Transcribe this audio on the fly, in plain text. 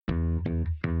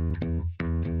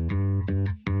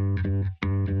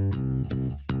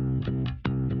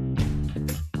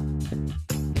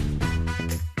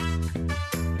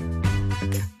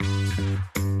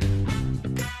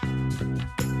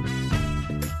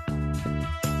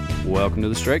Welcome to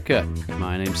the Straight Cut.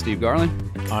 My name's Steve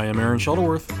Garland, I am Aaron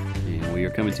Shuttleworth. and we are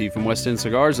coming to you from West End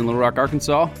Cigars in Little Rock,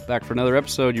 Arkansas. Back for another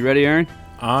episode. You ready, Aaron?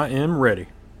 I am ready.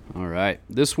 All right.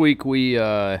 This week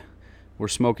we're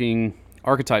smoking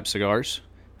Archetype Cigars,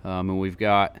 and we've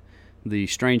got the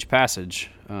Strange Passage,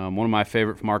 one of my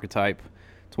favorite from Archetype.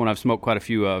 It's one I've smoked quite a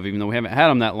few of, even though we haven't had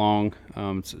them that long.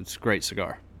 It's a great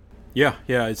cigar. Yeah,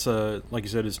 it's like you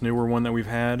said, it's a newer one that we've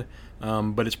had,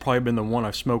 but it's probably been the one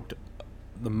I've smoked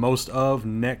the most of,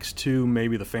 next to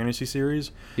maybe the Fantasy series.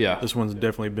 Yeah. This one's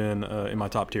definitely been in my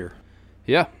top tier.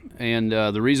 Yeah, and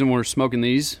the reason we're smoking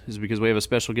these is because we have a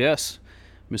special guest,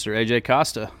 Mr. AJ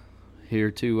Costa,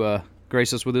 here to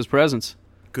grace us with his presence.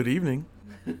 Good evening.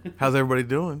 How's everybody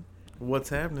doing? What's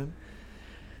happening?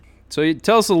 So you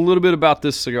tell us a little bit about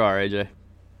this cigar, AJ.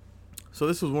 So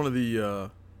this was one of the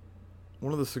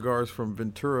cigars from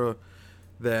Ventura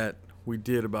that we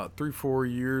did about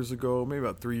 3 years ago, maybe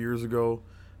about 3 years ago.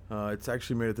 It's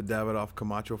actually made at the Davidoff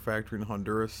Camacho factory in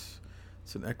Honduras.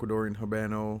 It's an Ecuadorian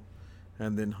Habano,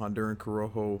 and then Honduran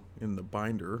Corojo in the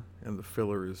binder, and the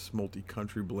filler is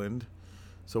multi-country blend.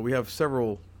 So we have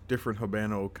several different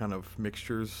Habano kind of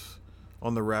mixtures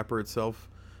on the wrapper itself,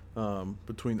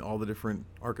 between all the different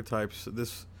archetypes.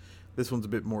 This one's a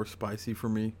bit more spicy for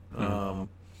me.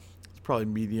 It's probably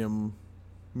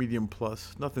medium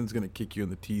plus. Nothing's gonna kick you in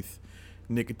the teeth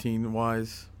nicotine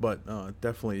wise, but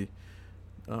definitely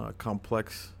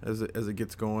complex as it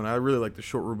gets going. I really like the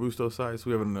short Robusto size.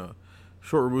 We have a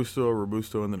short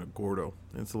Robusto, and then a Gordo.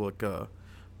 It's like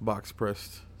box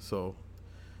pressed, so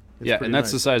it's And that's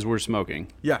nice. the size we're smoking.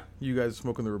 Yeah, you guys are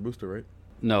smoking the Robusto, right?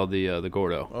 No, the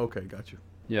Gordo. Okay, got you.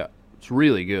 Yeah, it's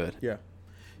really good.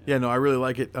 Yeah, no, I really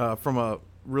like it. From a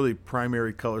really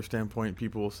primary color standpoint,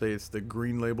 people will say it's the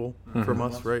green label from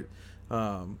us, right?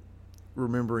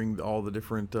 Remembering all the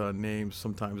different names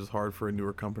sometimes is hard for a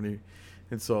newer company.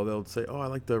 And so they'll say, oh, I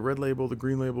like the red label, the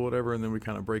green label, whatever, and then we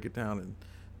kind of break it down and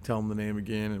tell them the name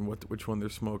again and which one they're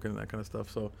smoking and that kind of stuff.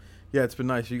 So, yeah, it's been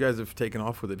nice. You guys have taken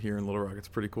off with it here in Little Rock. It's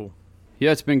pretty cool.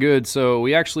 Yeah, it's been good. So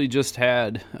we actually just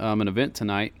had an event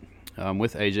tonight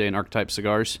with AJ and Archetype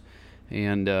Cigars,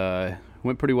 and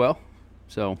went pretty well.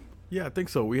 So Yeah, I think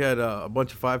so. We had a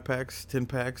bunch of 5-packs,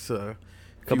 10-packs. a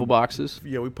couple boxes.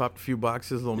 Yeah, we popped a few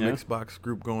boxes, a little mixed box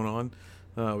group going on.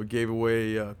 We gave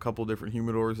away a couple different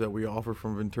humidors that we offer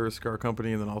from Ventura Cigar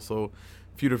Company, and then also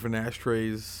a few different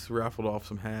ashtrays, raffled off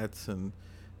some hats and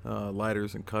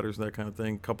lighters and cutters and that kind of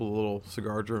thing. A couple of little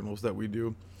cigar journals that we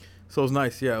do. So it was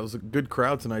nice. Yeah, it was a good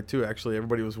crowd tonight too. Actually,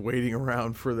 everybody was waiting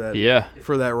around for that.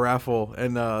 For that raffle.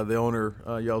 And the owner,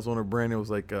 y'all's owner Brandon,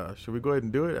 was like, "Should we go ahead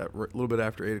and do it a little bit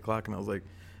after 8:00?" And I was like,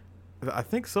 "I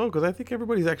think so, because I think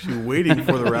everybody's actually waiting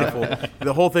for the raffle."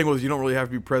 The whole thing was you don't really have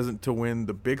to be present to win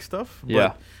the big stuff.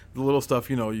 But the little stuff,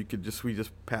 we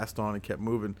just passed on and kept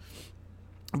moving.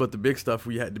 But the big stuff,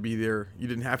 we had to be there. You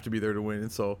didn't have to be there to win,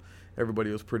 and so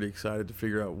everybody was pretty excited to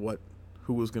figure out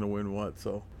who was going to win what.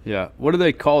 So What do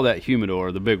they call that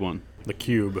humidor, the big one? The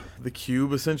cube. The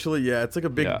cube, essentially. Yeah, it's like a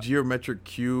big geometric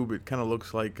cube. It kind of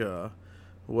looks like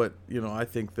what I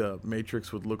think the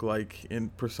Matrix would look like in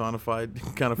personified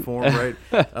kind of form, right?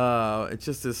 It's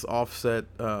just this offset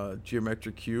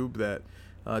geometric cube that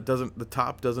the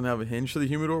top doesn't have a hinge to the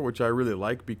humidor, which I really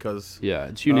like because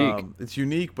it's unique. It's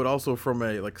unique, but also from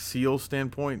a seal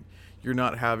standpoint, you're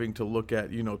not having to look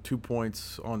at 2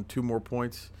 points on 2 more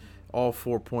points. All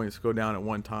 4 points go down at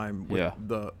one time with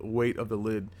the weight of the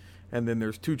lid. And then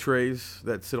there's 2 trays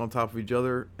that sit on top of each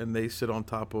other, and they sit on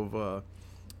top of a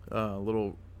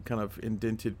little kind of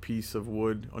indented piece of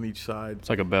wood on each side. It's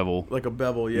like a bevel. Like a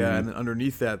bevel, yeah. Mm-hmm. And then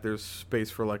underneath that, there's space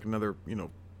for like another,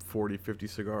 40, 50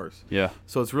 cigars. Yeah.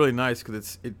 So it's really nice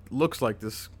because it looks like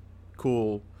this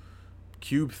cool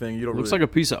cube thing. It looks like a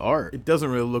piece of art. It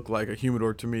doesn't really look like a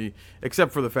humidor to me,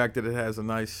 except for the fact that it has a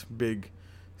nice big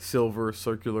silver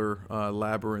circular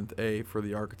labyrinth A for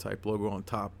the Archetype logo on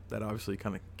top. That obviously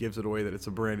kind of gives it away that it's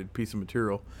a branded piece of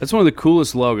material. That's one of the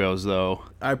coolest logos, though.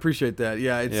 I appreciate that.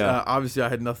 Yeah, it's obviously I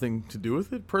had nothing to do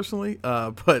with it personally,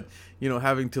 but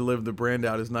having to live the brand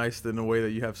out is nice in a way that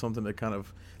you have something that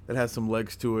has some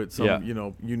legs to it, some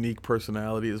unique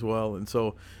personality as well. And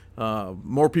so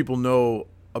more people know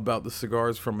about the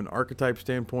cigars from an Archetype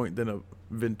standpoint than a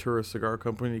Ventura Cigar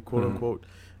Company, quote unquote.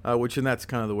 And that's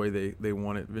kind of the way they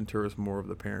want it. Ventura's more of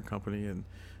the parent company, and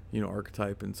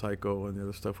Archetype and Psycho and the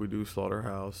other stuff we do,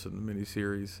 Slaughterhouse and the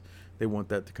mini-series, they want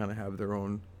that to kind of have their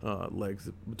own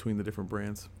legs between the different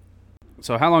brands.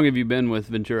 So how long have you been with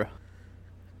Ventura?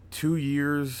 2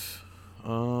 years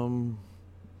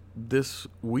this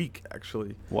week,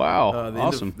 actually. Wow,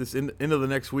 awesome. End of the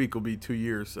next week will be 2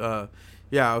 years.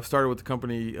 Yeah, I started with the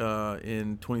company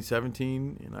in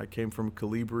 2017, and I came from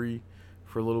Calibri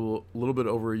for a little bit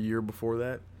over a year before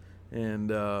that,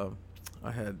 and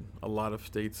I had a lot of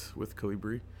states with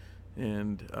Calibri,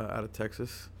 and out of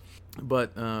Texas.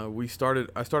 But I started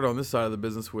on this side of the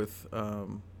business with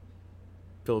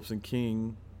Phillips and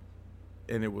King,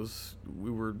 and they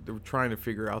were trying to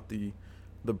figure out the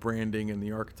branding and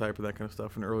the archetype and that kind of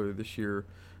stuff. And earlier this year,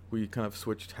 we kind of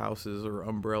switched houses, or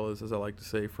umbrellas, as I like to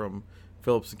say, from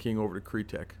Phillips and King over to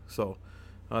Cretech. So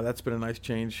that's been a nice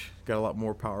change. Got a lot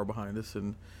more power behind us,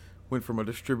 and went from a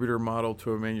distributor model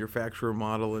to a manufacturer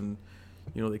model. And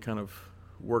they kind of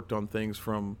worked on things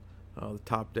from the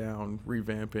top down,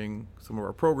 revamping some of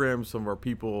our programs, some of our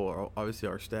people, obviously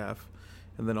our staff,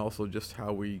 and then also just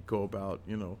how we go about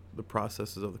the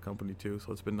processes of the company too.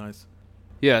 So it's been nice.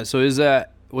 Yeah. So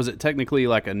was it technically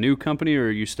like a new company, or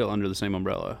are you still under the same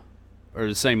umbrella, or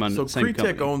the same So same Cretech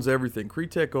company? owns everything.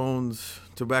 Cretech owns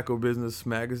Tobacco Business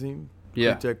Magazine.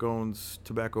 Yeah. Cretech owns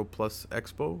Tobacco Plus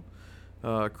Expo.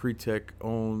 Cretech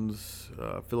owns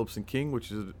Phillips and King,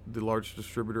 which is the largest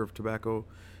distributor of tobacco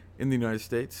in the United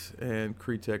States, and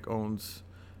Cretech owns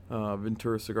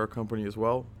Ventura Cigar Company as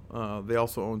well. They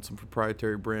also own some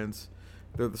proprietary brands.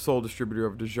 They're the sole distributor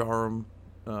of Dejarum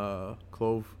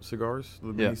clove cigars,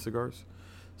 the mini cigars,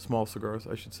 small cigars,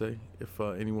 I should say, if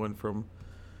anyone from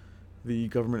the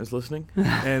government is listening.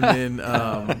 And then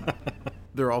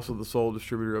they're also the sole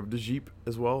distributor of Dejeep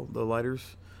as well, the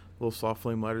lighters, little soft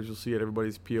flame lighters you'll see at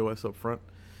everybody's POS up front.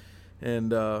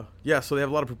 And so they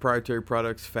have a lot of proprietary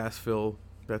products, fast fill,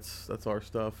 that's our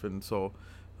stuff. And so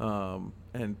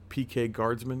and PK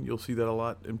Guardsman, you'll see that a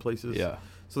lot in places. Yeah.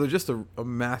 So they're just a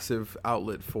massive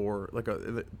outlet for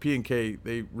P&K.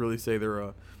 They really say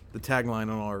they're the tagline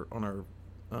on our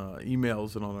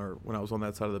emails and when I was on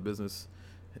that side of the business,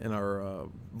 and our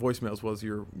voicemails was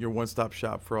your one-stop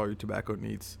shop for all your tobacco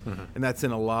needs. Mm-hmm. And that's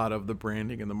in a lot of the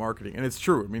branding and the marketing. And it's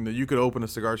true. I mean, you could open a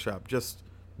cigar shop just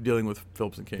dealing with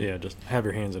Phillips and King. Yeah, just have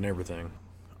your hands in everything.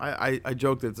 I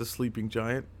joke that it's a sleeping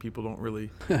giant. People don't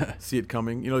really see it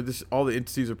coming. All the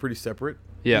entities are pretty separate.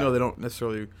 Yeah. They don't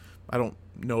necessarily. I don't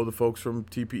know the folks from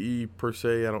TPE per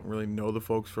se. I don't really know the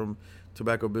folks from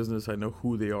Tobacco Business. I know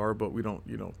who they are, but we don't,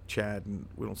 chat, and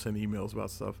we don't send emails about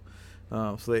stuff.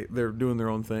 So they're doing their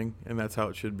own thing, and that's how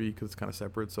it should be, because it's kind of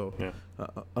separate. So, yeah.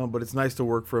 But it's nice to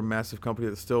work for a massive company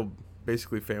that's still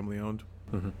basically family owned.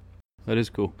 Mm-hmm. That is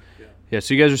cool. Yeah.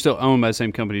 So you guys are still owned by the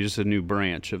same company, just a new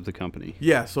branch of the company.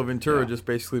 Yeah. So Ventura just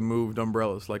basically moved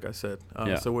umbrellas, like I said.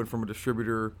 So it went from a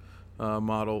distributor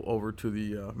model over to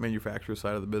the manufacturer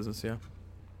side of the business. Yeah.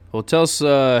 Well, tell us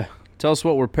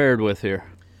what we're paired with here.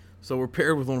 So we're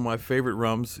paired with one of my favorite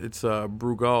rums. It's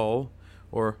Brugal,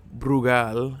 or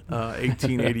Brugal,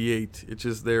 1888. It's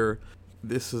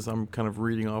just I'm kind of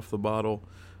reading off the bottle.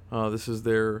 This is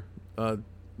their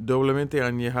Doblemente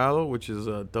Añejado, which is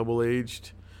a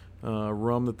double-aged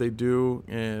rum that they do,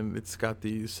 and it's got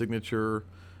the signature,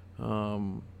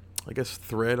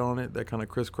 thread on it that kind of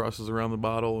crisscrosses around the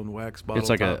bottle, and wax bottle. It's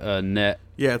like top. a net.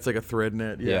 Yeah, it's like a thread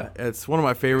net. Yeah. It's one of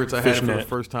my favorites. I had it for the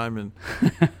first time. And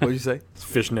what did you say? It's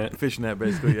fishnet. Fishnet,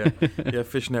 basically. Yeah, yeah.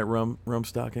 Fishnet rum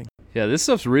stocking. Yeah, this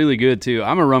stuff's really good too.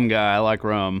 I'm a rum guy. I like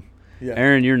rum. Yeah.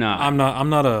 Aaron, you're not. I'm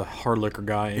not a hard liquor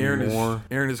guy anymore.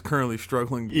 Aaron is currently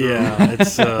struggling. Yeah,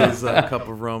 it's his cup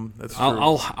of rum. That's true.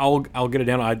 I'll get it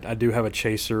down. I do have a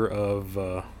chaser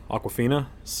of Aquafina,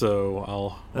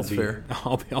 so That's fair.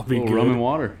 I'll be good. Rum and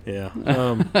water. Yeah.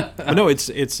 But no, it's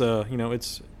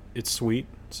sweet.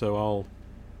 So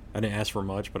I didn't ask for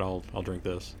much, but I'll drink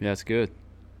this. Yeah, it's good.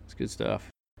 It's good stuff.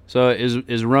 So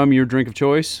is rum your drink of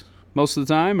choice most of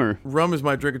the time, or? Rum is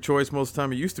my drink of choice most of the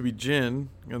time. It used to be gin,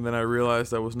 and then I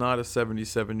realized I was not a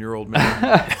 77-year-old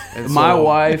man. And my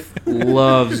wife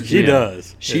loves gin. She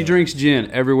does. She drinks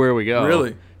gin everywhere we go.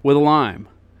 Really? With a lime.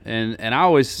 And I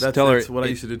always tell her. That's what I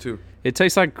used to do too. It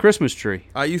tastes like a Christmas tree.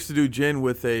 I used to do gin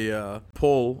with a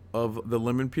pull of the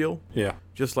lemon peel. Yeah.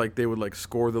 Just like they would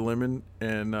score the lemon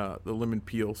and the lemon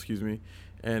peel,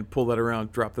 and pull that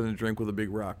around, drop that in a drink with a big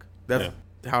rock. That's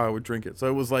how I would drink it. So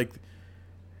it was like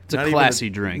it's a classy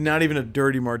drink. Not even a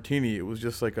dirty martini. It was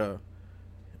just like a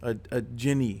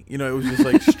ginny. It was just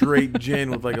like straight gin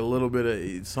with like a little bit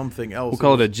of something else. We'll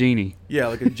call it a genie. Yeah,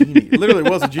 like a genie. It literally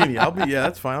was a genie.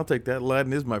 That's fine. I'll take that.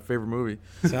 Aladdin is my favorite movie.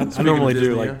 So I normally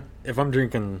do if I'm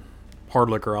drinking hard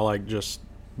liquor, I like just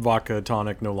vodka,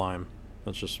 tonic, no lime.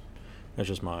 That's just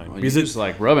mine. Well, because it's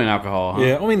like rubbing alcohol, huh?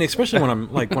 Yeah, I mean, especially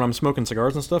when I'm smoking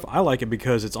cigars and stuff, I like it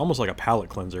because it's almost like a palate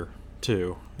cleanser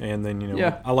too. And then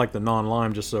I like the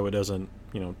non-lime just so it doesn't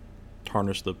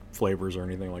tarnish the flavors or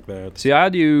anything like that. See, I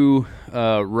do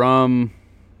rum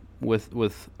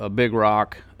with a big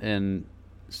rock and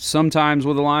sometimes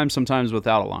with a lime, sometimes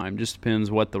without a lime. Just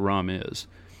depends what the rum is.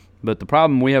 But the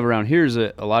problem we have around here is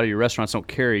that a lot of your restaurants don't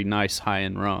carry nice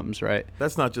high-end rums, right?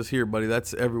 That's not just here, buddy.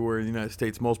 That's everywhere in the United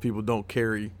States. Most people don't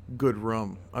carry good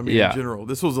rum. I mean, in general.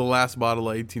 This was the last bottle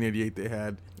of 1888 they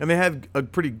had. And they had a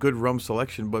pretty good rum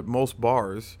selection, but most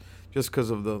bars, just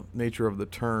because of the nature of the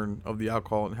turn of the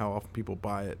alcohol and how often people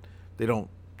buy it, they don't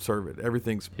serve it.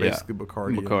 Everything's basically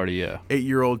Bacardi. Bacardi, yeah.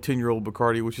 8-year-old, 10-year-old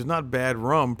Bacardi, which is not bad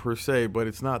rum per se, but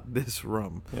it's not this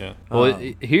rum. Yeah. Well,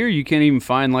 here you can't even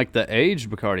find like the aged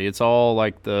Bacardi. It's all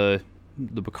like the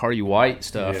Bacardi white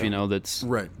stuff, you know, that's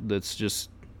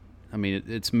just, I mean,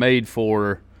 it's made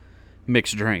for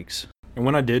mixed drinks. And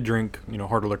when I did drink, you know,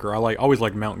 harder liquor, I always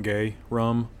liked Mountain Gay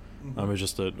rum. It's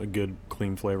just a good,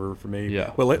 clean flavor for me.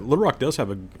 Yeah. Well, Little Rock does have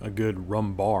a good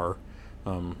rum bar.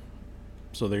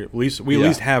 So they at least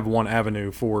have one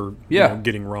avenue for you know,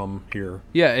 getting rum here.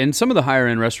 Yeah, and some of the higher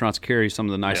end restaurants carry some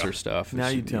of the nicer stuff. Now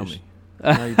you tell me.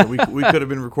 We could have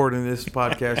been recording this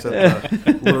podcast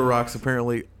at Little Rock's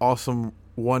apparently awesome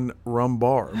one rum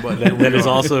bar, but that is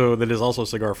also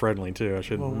cigar friendly too. I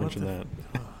should mention that.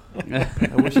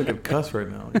 I wish I could cuss right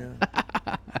now.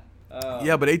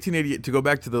 Yeah, but 1888. To go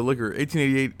back to the liquor,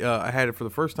 1888. I had it for the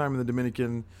first time in the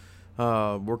Dominican,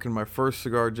 working my first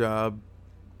cigar job.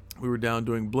 We were down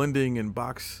doing blending and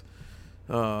box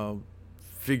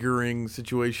figuring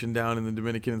situation down in the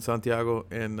Dominican in Santiago,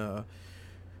 and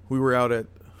we were out at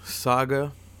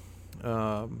Saga,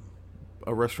 a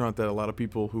restaurant that a lot of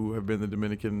people who have been in the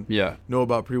Dominican know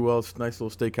about pretty well. It's a nice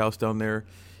little steakhouse down there,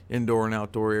 indoor and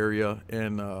outdoor area,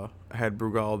 and I had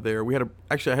Brugal there.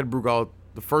 I had Brugal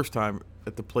the first time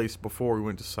at the place before we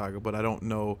went to Saga, but I don't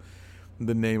know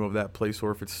the name of that place or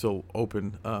if it's still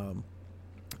open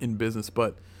in business,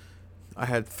 but I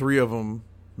had 3 of them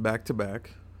back to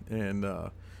back, and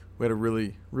we had a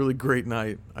really, really great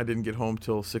night. I didn't get home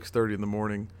till 6:30 in the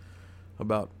morning,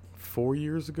 about 4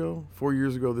 years ago. 4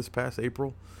 years ago, this past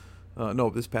April.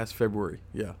 This past February.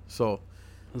 Yeah. So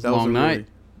that was a long night.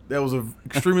 That was an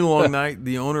extremely long night.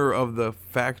 The owner of the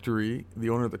factory, the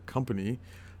owner of the company,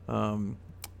 the owner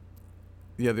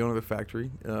of the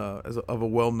factory, of a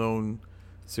well-known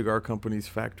cigar company's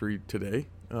factory today.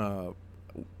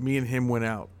 Me and him went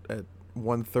out at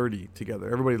 1:30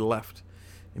 together. Everybody left,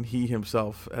 and he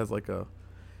himself, as like a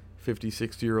 50,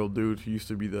 60-year-old dude who used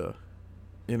to be the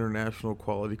international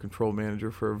quality control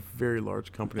manager for a very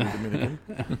large company in the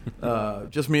Dominican.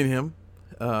 Just me and him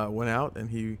went out,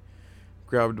 and he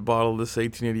grabbed a bottle of this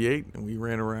 1888, and we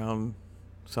ran around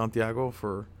Santiago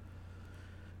for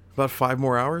about 5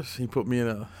 more hours. He put me in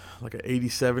an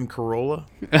 87 Corolla,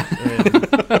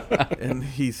 and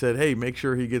he said, "Hey, make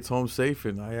sure he gets home safe."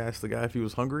 And I asked the guy if he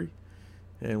was hungry,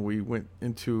 and we went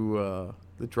into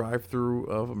the drive-through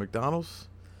of a McDonald's,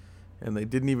 and they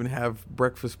didn't even have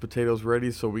breakfast potatoes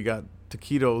ready, so we got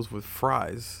taquitos with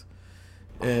fries.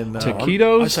 And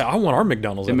taquitos? I want our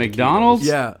McDonald's at McDonald's?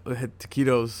 Yeah, we had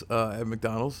taquitos at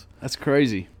McDonald's. That's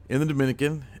crazy. In the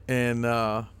Dominican, and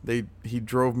he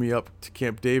drove me up to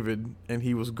Camp David, and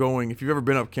he was going. If you've ever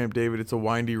been up Camp David, it's a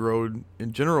windy road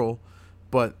in general,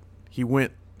 but he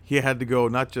had to go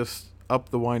not just up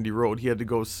the windy road, he had to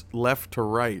go left to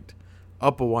right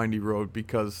up a windy road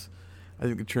because I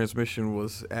think the transmission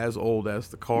was as old as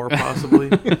the car possibly.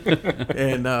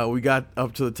 And we got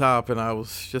up to the top, and I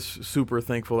was just super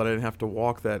thankful that I didn't have to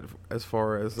walk that as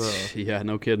far as yeah,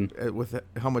 no kidding. With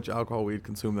how much alcohol we had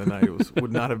consumed that night,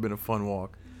 would not have been a fun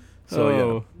walk. So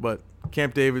yeah, but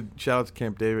Camp David, shout out to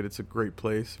Camp David. It's a great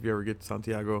place. If you ever get to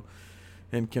Santiago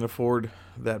and can afford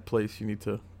that place, you need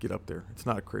to get up there. It's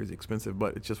not crazy expensive,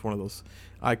 but it's just one of those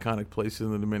iconic places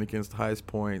in the Dominican. It's the highest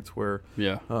points where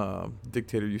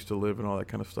dictator used to live and all that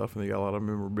kind of stuff, and they got a lot of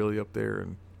memorabilia up there,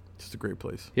 and it's just a great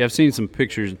place. Yeah, I've seen some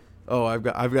pictures. Oh, I've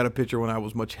got a picture when I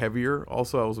was much heavier.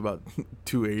 Also, I was about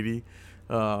 280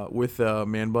 with a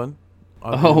man bun.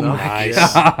 Oh my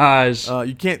gosh!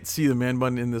 You can't see the man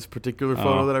bun in this particular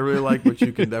photo that I really like, but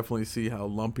you can definitely see how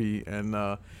lumpy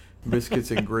and biscuits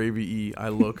and gravy-y I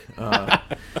look.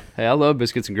 Hey, I love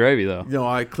biscuits and gravy, though. You know,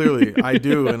 I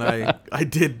do, and I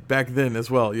did back then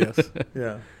as well. Yes,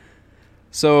 yeah.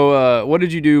 So, what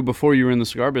did you do before you were in the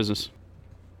cigar business?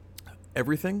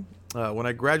 Everything. When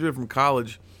I graduated from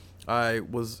college, I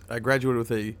graduated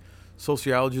with a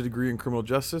sociology degree in criminal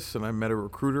justice, and I met a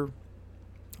recruiter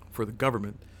for the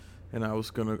government, and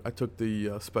I took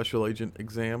the special agent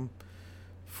exam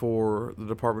for the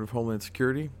Department of Homeland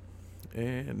Security,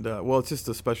 and it's just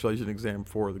a special agent exam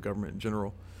for the government in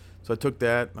general. So I took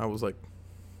that. I was like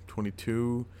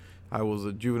 22. I was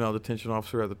a juvenile detention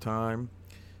officer at the time,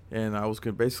 and I was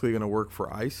basically going to work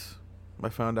for ICE. I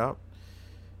found out,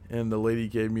 and the lady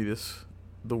gave me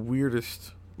the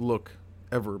weirdest look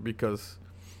ever because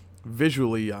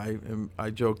visually I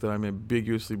joke that I'm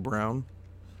ambiguously brown.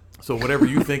 So whatever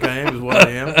you think I am is what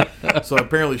I am. So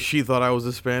apparently she thought I was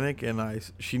Hispanic, and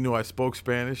she knew I spoke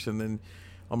Spanish. And then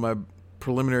on my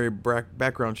preliminary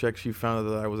background check, she found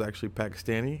out that I was actually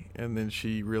Pakistani. And then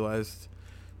she realized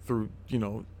through,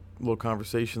 little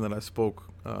conversation that I spoke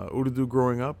Urdu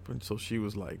growing up. And so she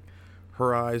was like,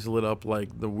 her eyes lit up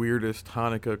like the weirdest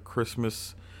Hanukkah,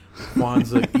 Christmas,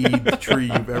 Kwanzaa, Eid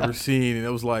tree you've ever seen. And it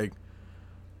was like,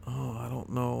 oh, I don't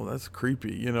know. That's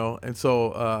creepy, And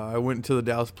so I went into the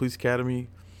Dallas Police Academy,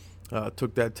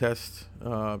 took that test,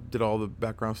 did all the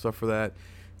background stuff for that,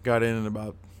 got in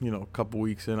about, a couple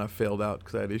weeks in, I failed out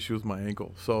because I had issues with my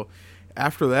ankle. So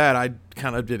after that, I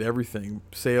kind of did everything.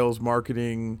 Sales,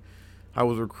 marketing. I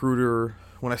was a recruiter.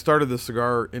 When I started in the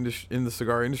cigar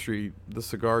industry, the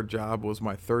cigar job was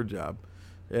my third job.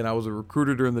 And I was a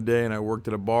recruiter during the day, and I worked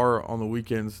at a bar on the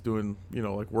weekends doing,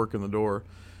 working the door.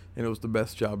 And it was the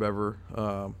best job ever.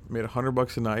 Made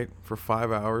 $100 a night for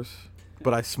 5 hours,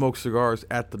 but I smoked cigars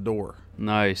at the door.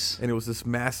 Nice. And it was this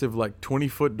massive,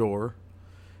 20-foot door,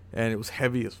 and it was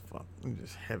heavy as fuck,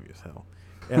 just heavy as hell.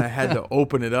 And I had to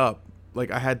open it up.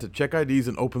 I had to check IDs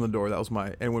and open the door. That was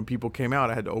and when people came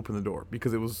out, I had to open the door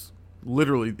because it was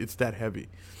literally, it's that heavy.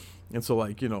 And so,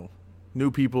 new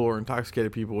people or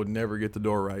intoxicated people would never get the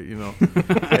door right,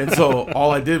 And so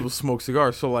all I did was smoke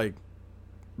cigars. So,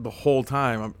 the whole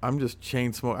time I'm just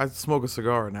chain smoke. I smoke a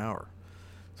cigar an hour,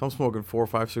 so I'm smoking 4 or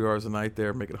 5 cigars a night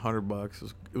there, making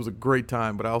 $100. It was a great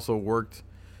time. But I also worked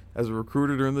as a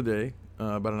recruiter during the day,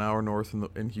 about an hour north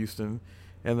in Houston,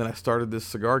 and then I started this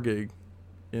cigar gig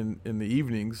in the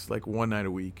evenings, one night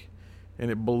a week,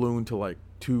 and it ballooned to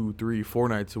 2, 3, 4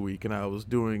 nights a week, and I was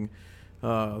doing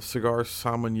cigar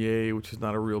sommelier, which is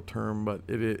not a real term, but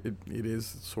it is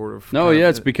sort of. No, yeah,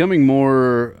 it's becoming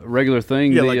more regular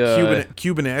thing. Yeah,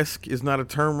 Cuban-esque is not a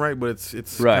term, right? But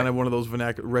it's right. Kind of one of those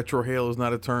vernacular. Retrohale is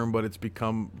not a term, but it's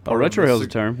become. Retrohale is a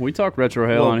term. We talk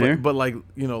retrohale on here, but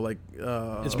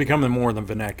it's becoming more than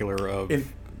vernacular of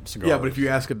cigars. Yeah, but if you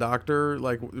ask a doctor,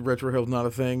 retrohale is not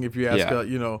a thing. If you ask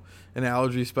an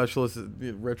allergy specialist,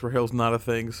 retrohale is not a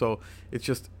thing. So it's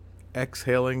just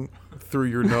exhaling through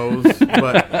your nose,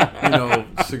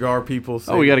 but cigar people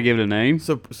say, we got to give it a name.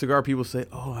 So cigar people say,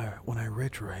 when I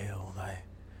retrohaled,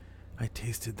 I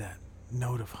tasted that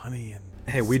note of honey and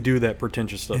hey, we do that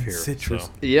pretentious stuff here. Citrus.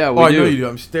 So. Yeah, we do. I know you do.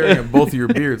 I'm staring at both of your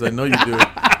beards. I know you do.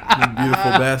 You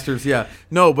beautiful bastards. Yeah.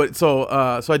 No, but so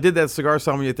I did that cigar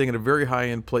sommelier thing at a very high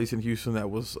end place in Houston that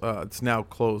was it's now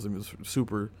closed. It was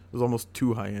super. It was almost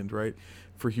too high end, right,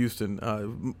 for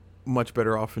Houston. Much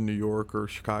better off in New York or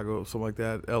Chicago, something like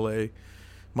that, L.A.,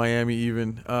 Miami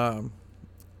even.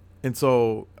 And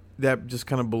so that just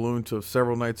kind of ballooned to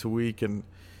several nights a week and,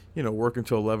 working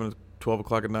till 11, 12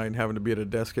 o'clock at night and having to be at a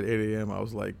desk at 8 a.m. I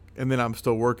was like, and then I'm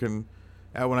still working.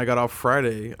 When I got off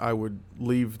Friday, I would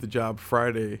leave the job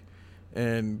Friday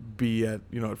and be at,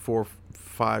 at 4,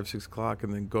 5, 6 o'clock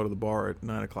and then go to the bar at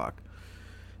 9 o'clock.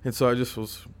 And so I just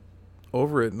was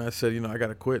over it and I said, I got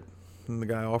to quit. And the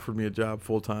guy offered me a job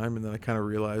full time, and then I kind of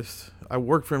realized I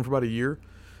worked for him for about a year,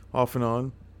 off and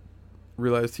on.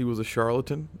 Realized he was a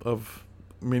charlatan of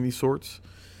many sorts,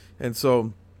 and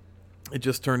so it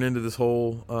just turned into this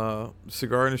whole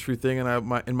cigar industry thing.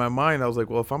 And in my mind, I was like,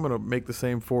 well, if I'm going to make the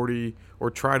same 40 or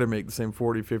try to make the same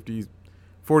 40, 50,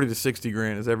 40 to 60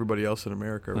 grand as everybody else in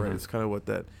America, right? It's kind of what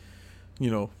that,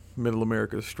 middle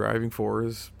America is striving for.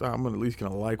 Is I'm at least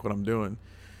going to like what I'm doing.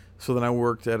 So then I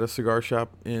worked at a cigar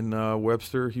shop in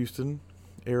Webster, Houston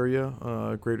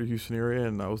area, greater Houston area,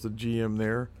 and I was the GM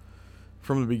there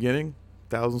from the beginning.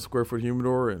 1,000 square foot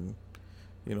humidor and,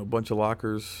 a bunch of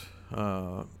lockers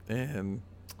and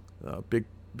a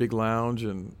big lounge.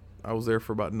 And I was there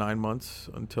for about 9 months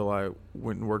until I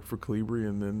went and worked for Calibri.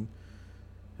 And then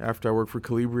after I worked for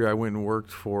Calibri, I went and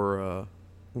worked for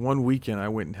one weekend. I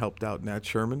went and helped out Nat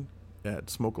Sherman at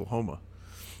Smokelahoma.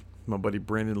 My buddy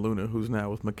Brandon Luna, who's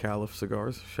now with McAuliffe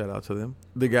Cigars, shout out to them.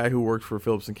 The guy who worked for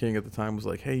Phillips & King at the time was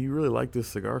like, hey, you really like this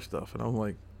cigar stuff? And I'm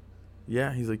like,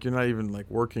 yeah. He's like, you're not even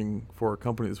working for a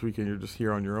company this weekend. You're just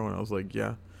here on your own. I was like,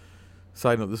 yeah.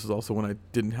 Side note, this is also when I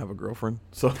didn't have a girlfriend.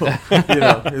 So,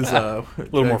 it's a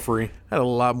little more free. I had a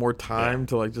lot more time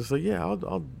to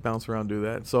I'll bounce around and do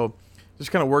that. So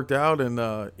just kind of worked out, and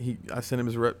I sent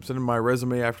him my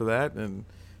resume after that, and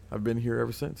I've been here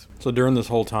ever since. So during this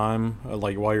whole time,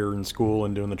 while you're in school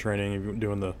and doing the training,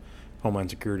 doing the Homeland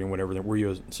Security and whatever, were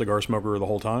you a cigar smoker the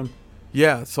whole time?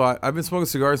 Yeah, so I've been smoking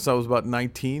cigars since I was about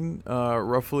 19,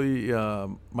 roughly.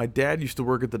 My dad used to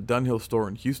work at the Dunhill store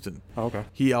in Houston. Oh, okay.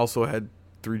 He also had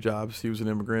 3 jobs. He was an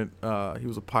immigrant. He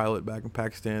was a pilot back in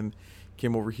Pakistan.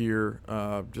 came over here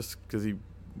just because he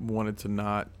wanted to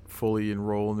not fully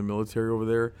enroll in the military over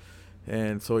there.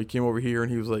 And so he came over here,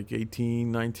 and he was like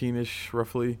 18, 19-ish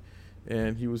roughly,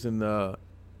 and he was in the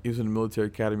military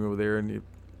academy over there, and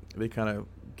they kind of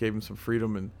gave him some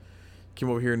freedom, and came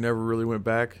over here and never really went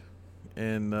back.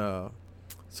 And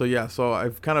so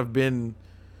I've kind of been,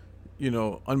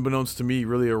 unbeknownst to me,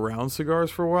 really around cigars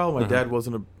for a while. My dad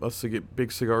wasn't a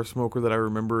big cigar smoker that I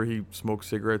remember. He smoked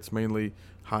cigarettes, mainly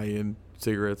high-end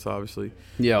cigarettes, obviously.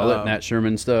 Yeah, all that Nat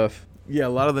Sherman stuff. Yeah, a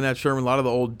lot of the Nat Sherman, a lot of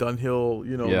the old Dunhill,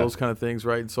 those kind of things,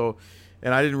 right?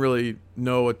 And I didn't really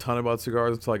know a ton about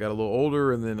cigars until I got a little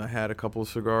older, and then I had a couple of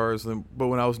cigars. But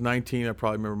when I was 19, I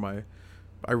probably remember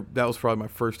that was probably my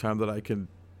first time that I can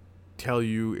tell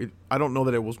you. I don't know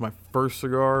that it was my first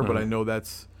cigar, but I know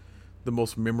that's the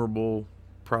most memorable,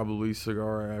 probably,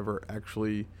 cigar I ever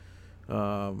actually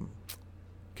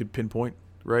could pinpoint,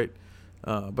 right?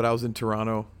 But I was in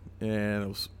Toronto, and I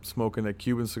was smoking a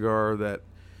Cuban cigar that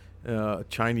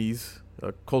Chinese,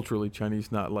 culturally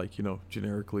Chinese, not like,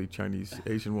 generically Chinese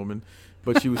Asian woman,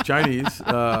 but she was Chinese,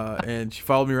 and she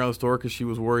followed me around the store because she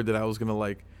was worried that I was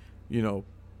going to,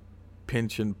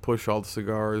 pinch and push all the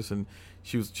cigars, and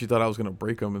she thought I was going to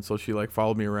break them, and so she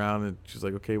followed me around, and she's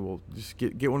like, okay, well, just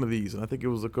get one of these. And I think it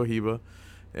was a Cohiba,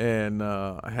 and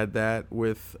I had that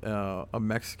with a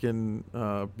Mexican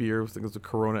beer. I think it was a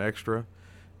Corona Extra,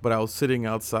 but I was sitting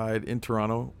outside in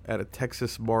Toronto at a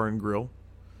Texas bar and grill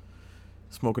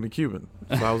smoking a Cuban.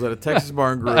 So I was at a Texas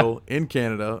bar and grill in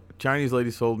Canada. A Chinese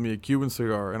lady sold me a Cuban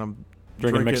cigar, and I'm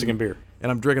drinking Mexican beer. And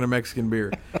I'm drinking a Mexican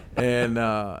beer, and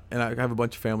I have a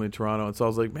bunch of family in Toronto, and so I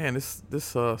was like, man, this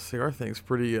cigar thing's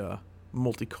pretty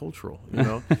multicultural,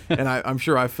 And I'm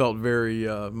sure I felt very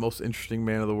most interesting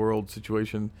man of the world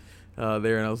situation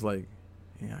there, and I was like,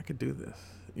 yeah, I could do this,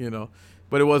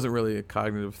 But it wasn't really a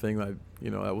cognitive thing.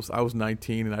 I was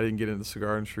 19, and I didn't get into the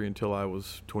cigar industry until I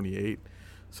was 28.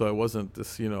 So it wasn't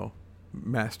this,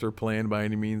 master plan by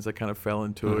any means. I kind of fell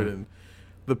into it, and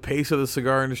the pace of the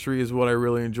cigar industry is what I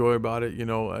really enjoy about it.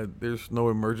 There's no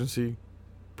emergency,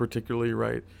 particularly,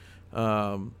 right?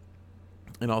 And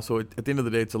also, at the end of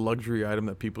the day, it's a luxury item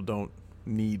that people don't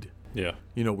need. Yeah.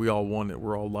 We all want it.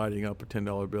 We're all lighting up a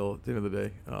 $10 bill at the end of the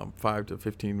day, $5 to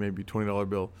 $15, maybe $20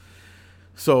 bill.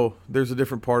 So there's a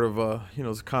different part of,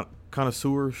 it's a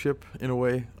connoisseurship in a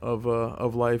way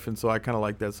of life, and so I kind of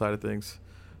like that side of things.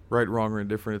 Right, wrong, or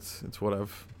indifferent, it's what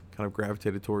I've kind of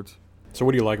gravitated towards. So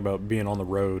what do you like about being on the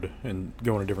road and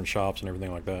going to different shops and everything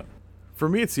like that? For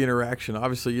me, it's the interaction.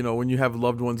 Obviously, when you have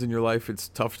loved ones in your life, it's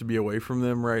tough to be away from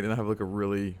them, right? And I have a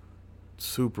really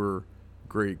super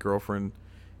great girlfriend,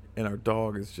 and our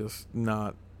dog is just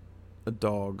not a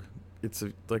dog. It's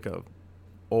like a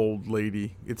old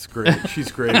lady. It's great. She's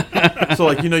great.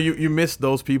 So you miss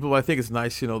those people. I think it's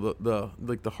nice,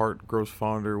 the heart grows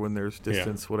fonder when there's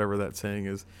distance, whatever that saying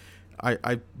is.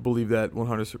 I believe that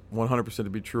 100% to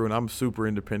be true, and I'm super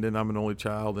independent. I'm an only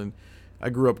child, and I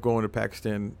grew up going to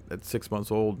Pakistan at 6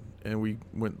 months old, and we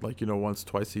went once,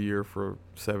 twice a year for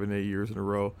 7-8 years in a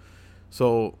row.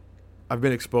 So I've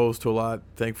been exposed to a lot,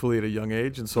 thankfully, at a young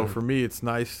age, and so for me, it's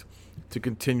nice to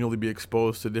continually be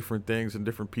exposed to different things and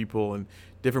different people and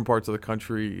different parts of the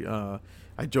country.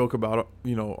 I joke about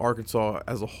Arkansas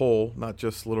as a whole, not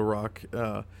just Little Rock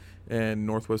and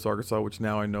Northwest Arkansas, which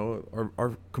now I know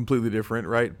are completely different,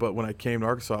 right? But when I came to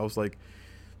Arkansas, I was like,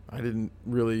 I didn't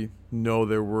really know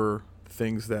there were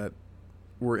things that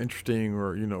were interesting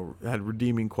or had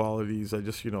redeeming qualities. I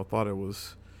just thought it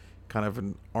was kind of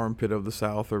an armpit of the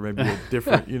South, or maybe a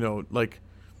different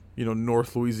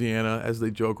North Louisiana, as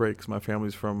they joke, right? Because my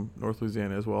family's from North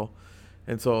Louisiana as well.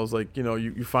 And so I was like,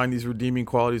 you find these redeeming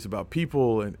qualities about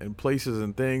people and places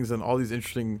and things and all these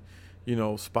interesting,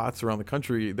 spots around the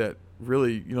country that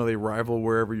really, they rival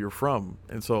wherever you're from.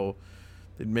 And so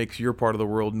it makes your part of the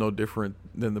world no different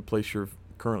than the place you're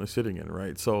currently sitting in,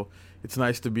 right? So it's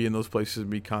nice to be in those places and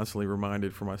be constantly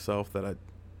reminded for myself that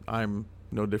I'm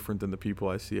no different than the people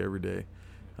I see every day.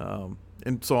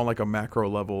 And so on a macro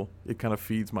level, it kind of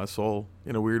feeds my soul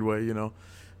in a weird way,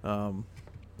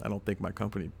 I don't think my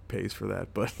company pays for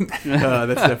that, but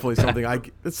that's definitely something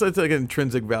it's like an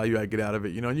intrinsic value I get out of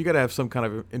it, and you got to have some kind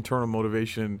of internal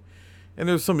motivation, and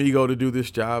there's some ego to do this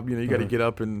job. You got to get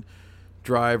up and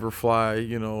drive or fly,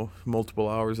 multiple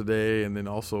hours a day, and then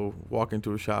also walk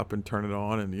into a shop and turn it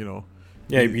on, and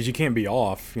Yeah, because you can't be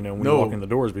off, when you walk in the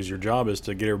doors, because your job is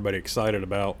to get everybody excited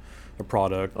about a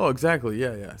product. Oh, exactly.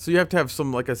 Yeah. So you have to have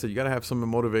some, like I said, you got to have some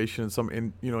motivation and some,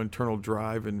 internal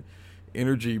drive and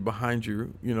energy behind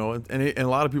you, and a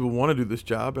lot of people want to do this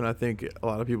job, and I think a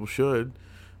lot of people should,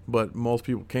 but most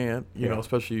people can't,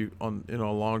 especially on,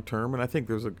 long term. And I think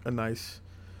there's a nice,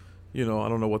 I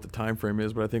don't know what the time frame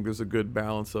is, but I think there's a good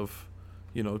balance of,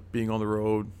 being on the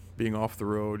road, being off the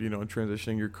road, and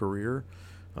transitioning your career,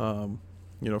 from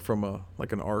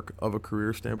an arc of a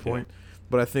career standpoint. Yeah.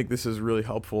 But I think this is really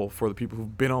helpful for the people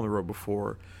who've been on the road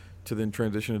before to then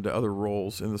transition into other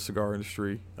roles in the cigar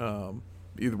industry,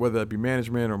 either whether that be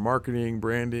management or marketing,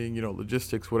 branding,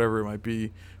 logistics, whatever it might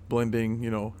be,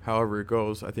 blending, however it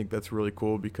goes. I think that's really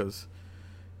cool because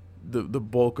the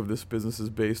bulk of this business is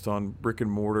based on brick and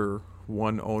mortar,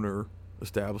 one owner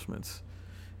establishments,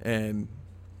 and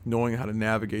knowing how to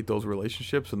navigate those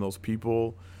relationships and those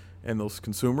people and those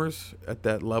consumers at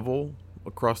that level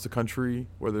across the country,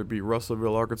 whether it be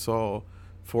Russellville, Arkansas,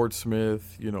 Fort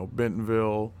Smith,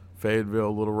 Bentonville,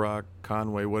 Fayetteville, Little Rock,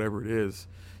 Conway, whatever it is,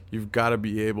 you've got to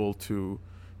be able to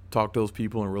talk to those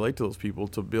people and relate to those people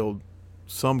to build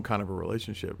some kind of a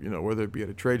relationship, whether it be at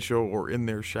a trade show or in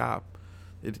their shop.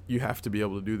 You have to be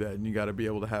able to do that, and you got to be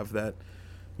able to have that,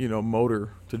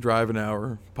 motor to drive an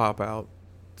hour, pop out,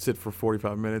 sit for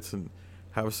 45 minutes, and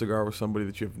have a cigar with somebody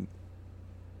that you have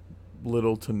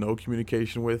little to no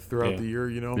communication with throughout the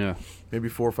year, maybe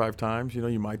 4 or 5 times.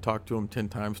 You might talk to them 10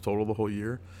 times total the whole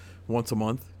year, once a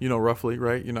month, roughly,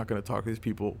 right? You're not going to talk to these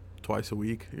people twice a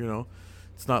week,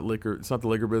 It's not liquor. It's not the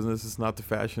liquor business. It's not the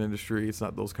fashion industry. It's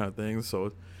not those kind of things.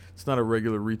 So it's not a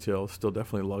regular retail. It's still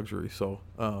definitely luxury. So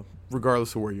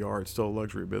regardless of where you are, it's still a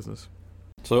luxury business.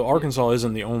 So Arkansas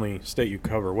isn't the only state you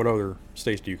cover. What other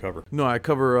states do you cover? No, I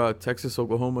cover Texas,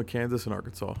 Oklahoma, Kansas, and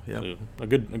Arkansas. Yeah, so a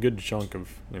good chunk of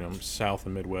South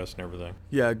and Midwest and everything.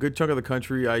 Yeah, a good chunk of the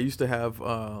country. I used to have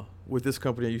with this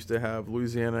company. I used to have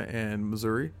Louisiana and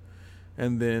Missouri,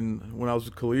 and then when I was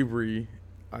with Colibri,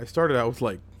 I started out with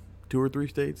like 2 or 3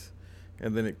 states,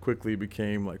 and then it quickly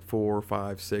became like 4,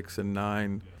 5, 6, and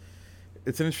 9.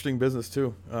 It's an interesting business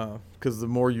too, because the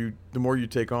more you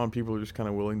take on, people are just kind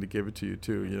of willing to give it to you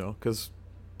too, because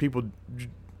people,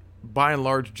 by and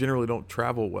large, generally don't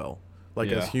travel well,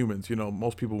 as humans.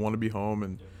 Most people want to be home,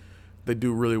 and they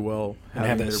do really well and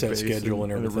have that set schedule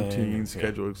and everything, a routine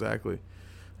schedule, exactly.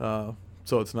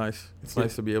 So it's nice. It's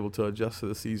nice to be able to adjust to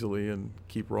this easily and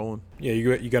keep rolling. Yeah,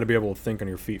 you got to be able to think on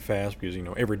your feet fast because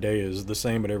every day is the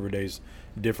same, but every day's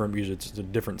different because it's a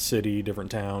different city, different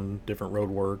town, different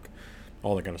road work,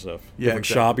 all that kind of stuff. Yeah, different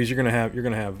shop. You're gonna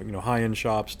have high end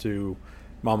shops to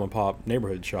mom and pop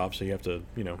neighborhood shops. So you have to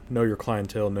know your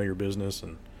clientele, know your business,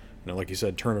 and like you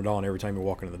said, turn it on every time you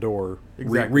walk into the door.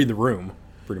 Exactly. Read the room,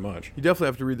 pretty much. You definitely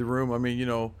have to read the room. I mean,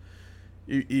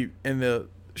 and the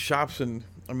shops and.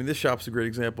 I mean, this shop's a great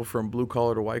example from blue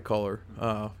collar to white collar.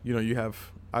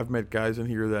 I've met guys in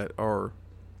here that are,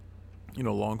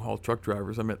 long haul truck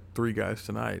drivers. I met 3 guys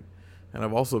tonight, and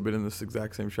I've also been in this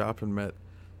exact same shop and met,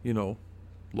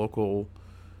 local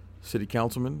city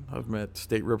councilmen. I've met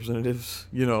state representatives,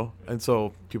 and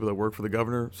so people that work for the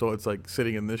governor. So it's like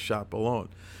sitting in this shop alone,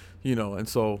 and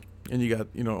you got,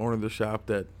 owner of the shop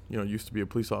that, used to be a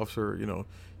police officer,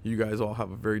 you guys all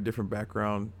have a very different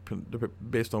background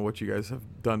based on what you guys have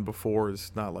done before.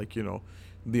 It's not like,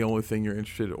 the only thing you're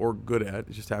interested or good at.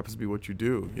 It just happens to be what you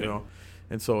do, you know.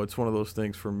 And so it's one of those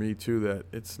things for me, too, that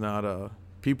it's not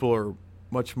people are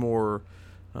much more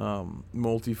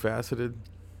multifaceted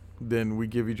than we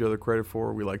give each other credit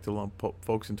for. We like to lump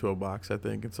folks into a box, I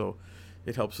think. And so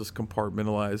it helps us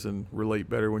compartmentalize and relate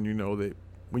better when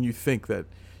when you think that,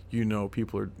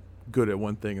 people are good at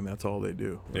one thing and that's all they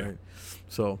do, right? Yeah.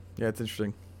 So it's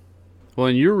interesting. Well,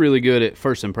 and you're really good at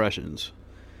first impressions.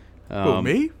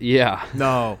 Me? Yeah.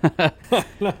 No.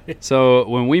 So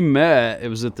when we met, it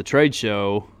was at the trade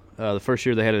show. The first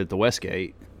year they had it at the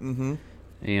Westgate. Mm-hmm.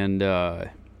 And I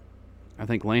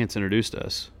think Lance introduced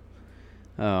us.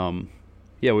 We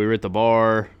were at the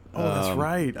bar. Oh, that's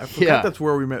right. I forgot that's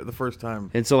where we met the first time.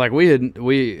 And so, like, we didn't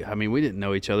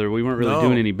know each other. We weren't really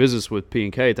doing any business with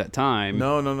P&K at that time.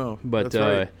 No. But that's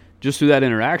right. Just through that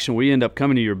interaction, we ended up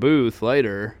coming to your booth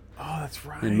later. Oh, that's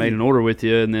right. And made an order with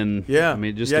you, and then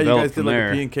it just developed you guys from did there.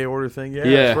 Like a P&K order thing. Yeah,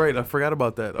 that's right. I forgot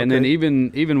about that. Okay. And then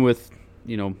even with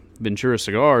Ventura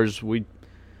Cigars, we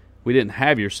didn't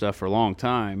have your stuff for a long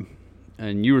time,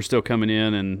 and you were still coming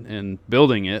in and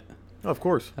building it. Oh, of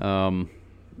course.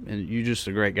 And you're just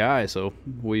a great guy. So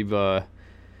we've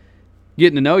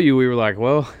getting to know you. We were like,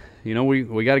 well,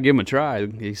 we got to give him a try.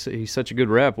 He's such a good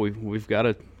rep. We've got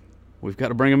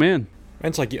to bring him in. And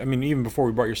it's like, even before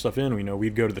we brought your stuff in,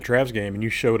 we'd go to the Travs game, and you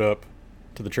showed up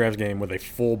to the Travs game with a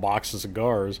full box of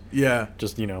cigars. Yeah.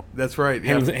 Just, That's right.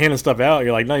 Handing stuff out.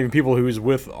 You're like, not even people who's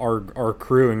with our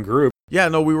crew and group. Yeah,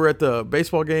 no, we were at the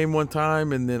baseball game one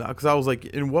time, and then because I was like,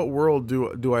 in what world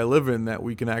do I live in that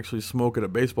we can actually smoke at a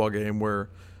baseball game where,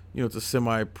 it's a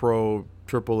semi-pro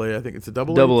AAA. I think it's a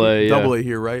double A, double A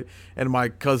here, right? And my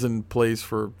cousin plays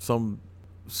for some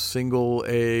single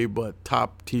A, but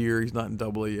top tier. He's not in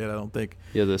double A yet, I don't think.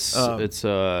 Yeah, it's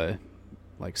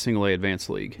like single A advanced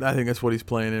league. I think that's what he's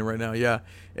playing in right now. Yeah,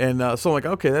 and so I'm like,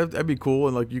 okay, that'd be cool,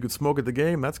 and like you could smoke at the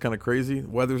game. That's kind of crazy.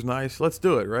 Weather's nice. Let's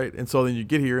do it, right? And so then you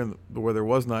get here, and the weather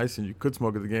was nice, and you could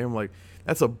smoke at the game. Like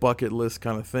that's a bucket list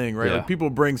kind of thing, right? Yeah. Like people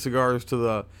bring cigars to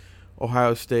the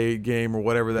Ohio State game or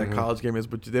whatever that college game is,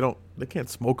 but they can't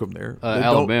smoke them there.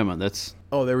 Alabama.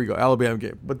 There we go, Alabama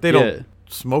game, but they don't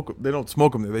smoke. They don't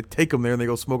smoke them there. They take them there and they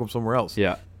go smoke them somewhere else.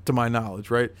 Yeah, to my knowledge,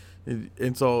 right?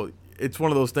 And so it's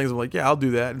one of those things. I'm like, yeah, I'll do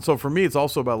that. And so for me, it's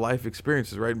also about life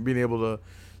experiences, right? And being able to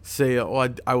say, oh,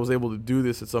 I was able to do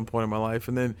this at some point in my life.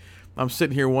 And then I'm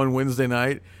sitting here one Wednesday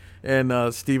night,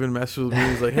 and Steven messes with me.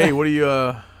 He's like, hey, what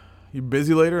are you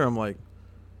busy later? And I'm like,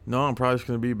 no, I'm probably just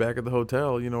going to be back at the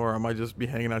hotel, or I might just be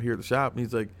hanging out here at the shop. And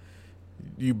he's like,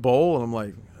 you bowl? And I'm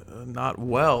like, not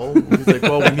well. He's like,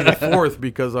 well, we need a fourth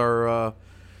because our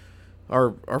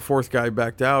fourth guy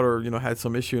backed out or, had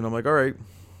some issue. And I'm like, all right.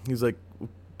 He's like,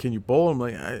 can you bowl? I'm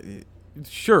like,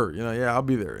 sure. Yeah, I'll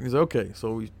be there. And he's like, okay.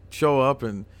 So we show up,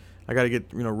 and I got to get,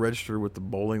 registered with the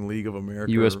Bowling League of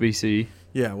America. USBC.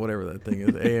 Yeah, whatever that thing is.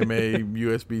 AMA,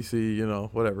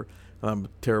 USBC, whatever. I'm a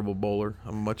terrible bowler.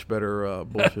 I'm a much better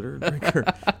bullshitter drinker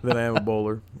than I am a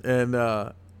bowler. And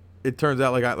it turns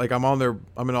out I'm on there.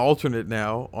 I'm an alternate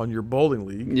now on your bowling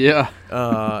league. Yeah.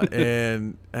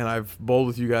 And I've bowled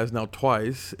with you guys now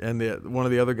twice. And one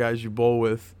of the other guys you bowl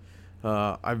with,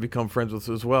 I've become friends with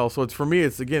as well. So for me,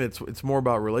 it's more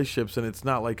about relationships, and it's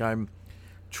not like I'm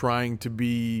trying to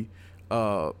be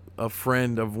a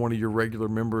friend of one of your regular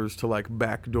members to like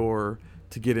backdoor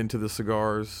to get into the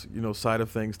cigars, side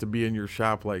of things, to be in your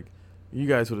shop. Like you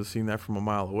guys would have seen that from a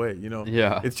mile away,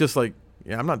 Yeah. It's just like,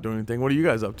 yeah, I'm not doing anything. What are you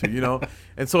guys up to,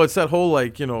 And so it's that whole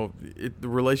the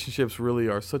relationships really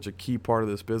are such a key part of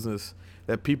this business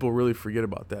that people really forget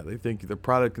about that. They think their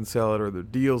product can sell it or their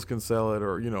deals can sell it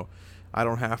or, I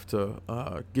don't have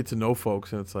to get to know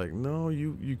folks. And it's like, no,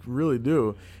 you really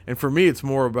do. And for me, it's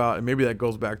more about, and maybe that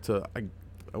goes back to,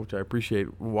 which I appreciate,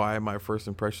 why my first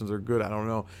impressions are good. I don't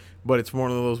know. But it's one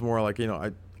of those more like,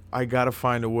 I got to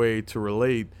find a way to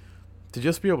relate, to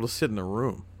just be able to sit in a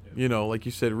room, like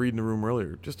you said, reading the room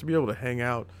earlier, just to be able to hang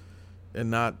out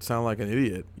and not sound like an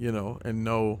idiot, and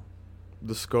know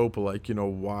the scope of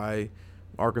why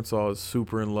Arkansas is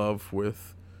super in love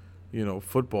with,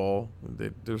 football.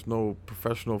 There's no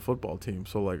professional football team.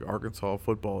 So like Arkansas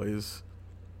football is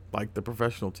like the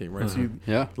professional team, right? Mm-hmm.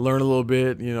 So you learn a little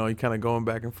bit, you kind of going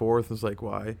back and forth. It's like,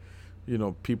 why,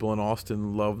 people in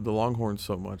Austin love the Longhorns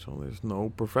so much. Well, there's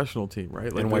no professional team,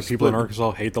 right? Like, and why people in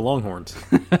Arkansas hate the Longhorns.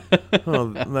 Well,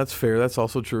 that's fair. That's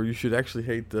also true. You should actually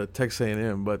hate the Texas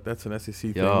A&M, but that's an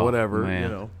SEC thing. Oh, whatever,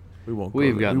 man. we won't.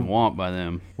 We've gotten whomped by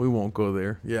them. We won't go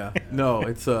there. Yeah, no,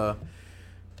 it's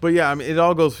But yeah, I mean, it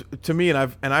all goes to me,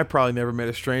 and I probably never met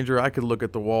a stranger. I could look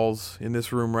at the walls in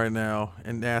this room right now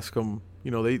and ask them,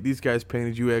 these guys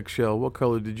painted you eggshell. What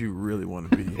color did you really want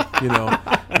to be?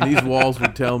 And these walls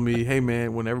would tell me, hey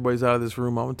man, when everybody's out of this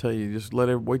room, I'm gonna tell you, just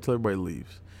wait till everybody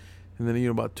leaves. And then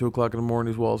about 2:00 in the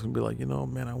morning, these walls gonna be like,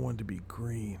 man, I wanted to be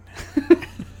green.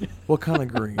 What kind of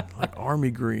green? Like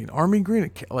army green,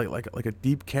 like a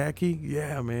deep khaki.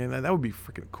 Yeah, man, that would be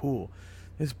freaking cool.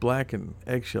 This black and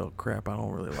eggshell crap, I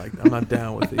don't really like. I'm not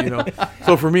down with it,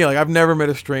 So for me, I've never met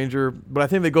a stranger, but I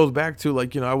think that goes back to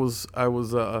I was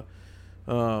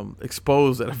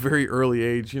exposed at a very early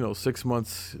age, 6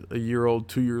 months, a year old,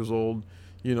 2 years old,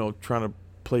 trying to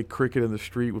play cricket in the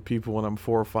street with people when I'm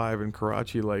 4 or 5 in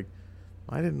Karachi. Like,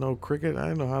 I didn't know cricket, I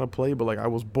didn't know how to play, but I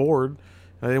was bored.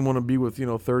 I didn't want to be with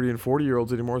 30 and 40 year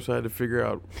olds anymore, so I had to figure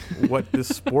out what this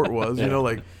sport was.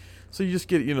 So you just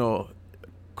get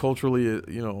culturally,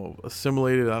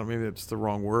 assimilated. I don't mean it's the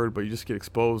wrong word, but you just get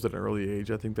exposed at an early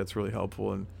age. I think that's really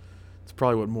helpful, and it's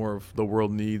probably what more of the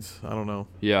world needs. I don't know.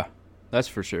 Yeah, that's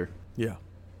for sure. Yeah.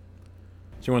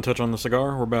 So you want to touch on the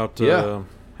cigar? We're about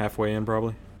halfway in,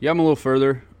 probably. Yeah, I'm a little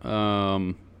further.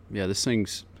 This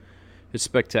it's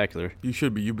spectacular. You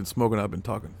should be. You've been smoking. I've been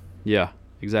talking. Yeah,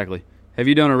 exactly. Have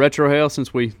you done a retrohale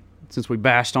since we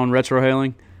bashed on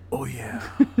retrohaling? Oh, yeah.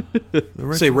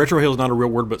 Say retrohale is not a real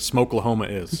word, but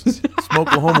Smokelahoma is.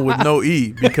 Smokelahoma with no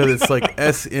E because it's like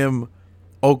SM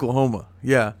Oklahoma.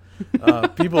 Yeah.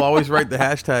 People always write the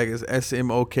hashtag as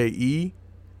SMOKELA,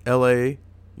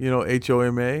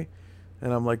 HOMA.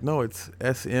 And I'm like, no, it's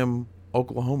SM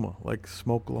Oklahoma, like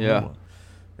Smokelahoma. Yeah.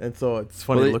 And so it's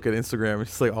funny to look at Instagram.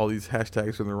 It's like all these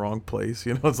hashtags are in the wrong place.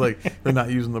 It's like they're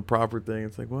not using the proper thing.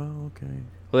 It's like, well, okay.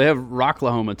 Well, they have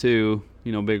Rocklahoma too.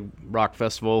 Big rock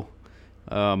festival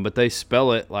but they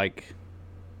spell it like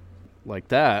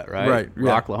that, right? Right, yeah.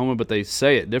 Rocklahoma, but they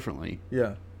say it differently.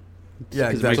 Yeah. 'Cause it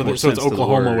makes exactly. more So it's sense to the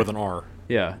Oklahoma word. with an R.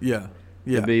 Yeah. Yeah.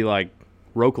 It'd be like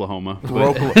Roklahoma.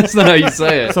 Rokla- That's not how you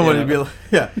say it. Somebody you would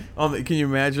know? be like, can you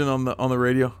imagine on the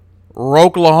radio?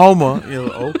 Roklahoma. You're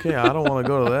like, okay, I don't want to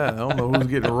go to that. I don't know who's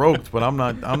getting roked, but I'm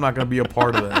not going to be a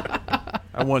part of that.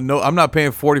 I'm not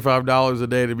paying $45 a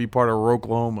day to be part of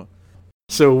Roklahoma.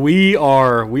 So we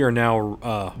are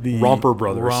now The Romper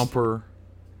Brothers. Romper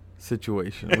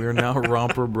situation. We are now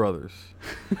Romper Brothers.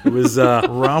 It was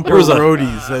Romper there was a-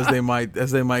 roadies,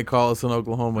 as they might call us in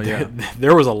Oklahoma. Yeah.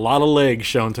 there was a lot of legs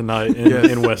shown tonight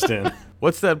in West End.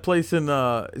 What's that place in?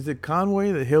 Is it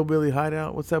Conway? The Hillbilly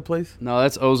Hideout? What's that place? No,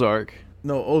 that's Ozark.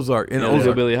 No, Ozark. In Yeah, Ozark.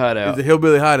 Hillbilly Hideout. It's a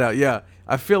Hillbilly Hideout. Yeah,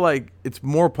 I feel like it's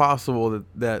more possible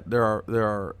that there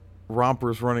are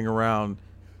rompers running around,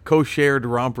 co-shared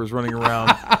rompers running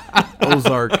around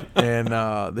Ozark and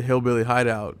the Hillbilly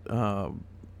Hideout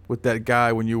with that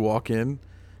guy when you walk in.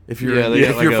 If you're they got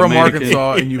if like you're a from mannequin.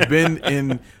 Arkansas and you've been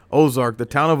in Ozark, the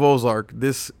town of Ozark,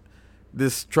 this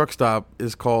truck stop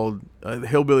is called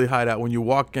Hillbilly Hideout. When you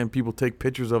walk in, people take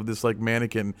pictures of this like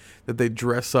mannequin that they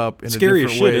dress up in Scary a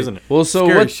as different shit, way. isn't it? Well, so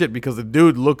Scary what? as shit because the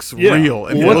dude looks Yeah. real.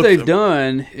 And he What looks- they've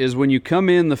done is when you come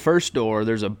in the first door,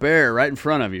 there's a bear right in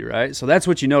front of you, right? So that's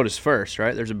what you notice first,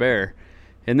 right? There's a bear.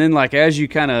 And then, like, as you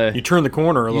kind of You turn the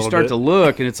corner a you little start bit. to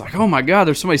look, and it's like, oh my God,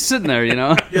 there's somebody sitting there, you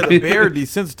know? Yeah, the bear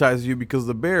desensitizes you because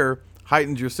the bear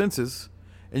heightens your senses,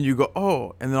 and you go,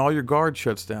 oh, and then all your guard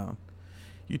shuts down.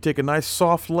 You take a nice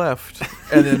soft left,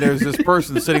 and then there's this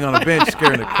person sitting on a bench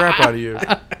scaring the crap out of you.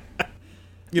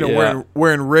 You know, Yeah.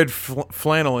 wearing red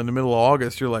flannel in the middle of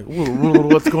August. You're like,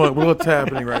 what's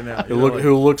happening right now? You know, like,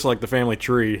 who looks like the family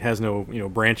tree, has no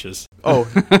branches. oh,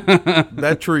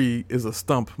 that tree is a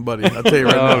stump, buddy. I'll tell you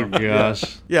right Oh, now.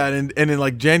 gosh. Yeah, and in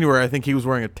like January, I think he was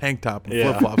wearing a tank top and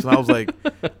Yeah. flip flops, and I was like,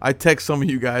 I text some of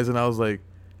you guys, and I was like,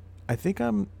 I think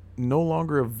I'm no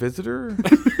longer a visitor.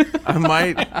 I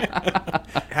might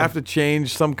have to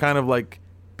change some kind of like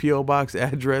P.O. box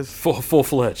address Full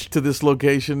fledged. to this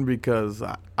location because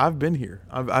I've been here.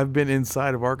 I've been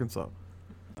inside of Arkansas.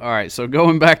 All right, so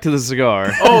going back to the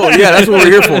cigar. Oh yeah, that's what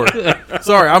we're here for.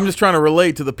 Sorry, I'm just trying to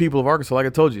relate to the people of Arkansas. Like I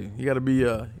told you, you got to be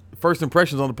first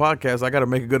impressions on the podcast. I got to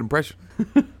make a good impression.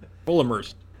 Full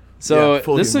immersed. So Yeah,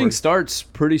 fully this thing immersed. starts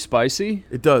pretty spicy,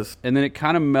 It does. and then it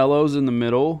kind of mellows in the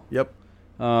middle. Yep.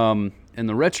 And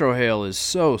the retrohale is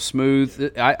so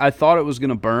smooth. I thought it was going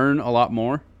to burn a lot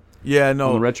more Yeah. on the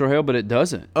No. retrohale, but it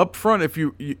doesn't. Up front, if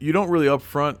you don't really up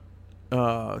front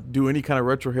do any kind of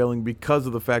retrohaling because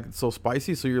of the fact it's so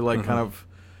spicy. So you're like kind of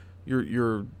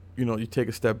you're you take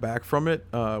a step back from it,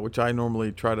 which I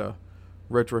normally try to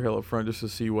retrohale up front just to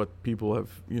see what people have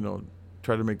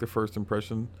try to make the first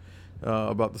impression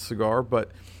about the cigar. But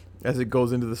as it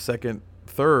goes into the second,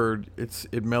 third,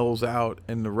 it mellows out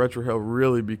and the retrohale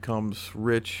really becomes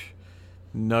rich,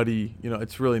 nutty.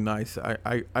 It's really nice.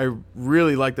 I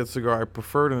really like that cigar. I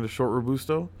prefer it in a short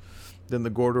Robusto than the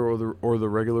Gordo or the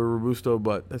regular Robusto,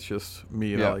 but that's just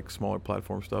me, and I Yeah. like smaller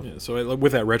platform stuff. Yeah, so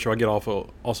with that retro, I get also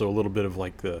a little bit of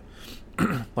like the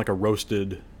like a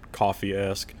roasted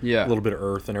coffee-esque, Yeah. a little bit of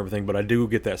earth and everything, but I do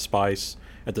get that spice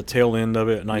at the tail end of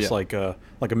it. Nice, Yeah.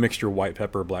 like a mixture of white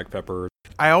pepper, black pepper.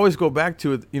 I always go back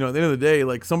to it. At the end of the day,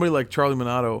 like somebody like Charlie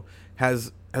Minato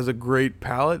has a great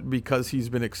palate because he's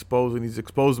been exposed and he's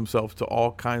exposed himself to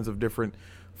all kinds of different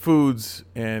foods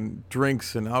and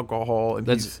drinks and alcohol. And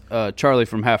That's Charlie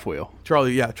from Half Wheel.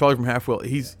 Charlie from Half Wheel.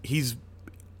 He's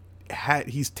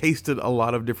tasted a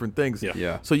lot of different things. Yeah.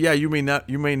 Yeah. So yeah, you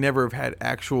may never have had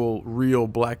actual real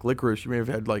black licorice. You may have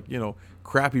had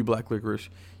crappy black licorice.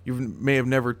 You may have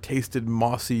never tasted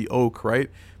mossy oak,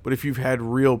 right? But if you've had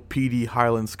real peaty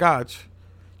Highland Scotch,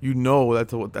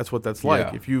 that's what that's like.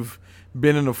 Yeah. If you've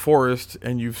been in a forest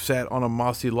and you've sat on a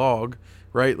mossy log,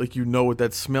 right? Like what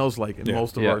that smells like. And Yeah.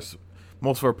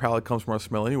 most of our palate comes from our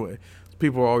smell anyway.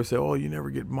 People always say, "Oh, you never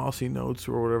get mossy notes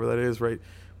or whatever that is," right?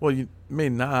 Well, you may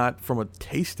not from a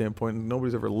taste standpoint.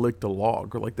 Nobody's ever licked a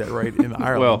log or like that, right? In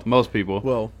Ireland. Well, most people.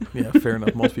 Well, yeah, fair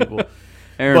enough. Most people.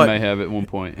 Aaron but- may have at one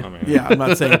point. I mean, Yeah, I'm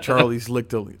not saying Charlie's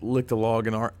licked a log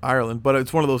in Ireland, but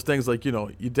it's one of those things like you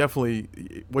definitely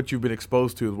what you've been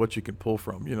exposed to is what you can pull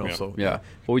from. Yeah. So Yeah.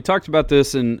 Well, we talked about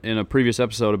this in a previous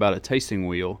episode about a tasting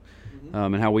wheel,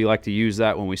 and how we like to use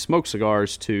that when we smoke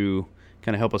cigars to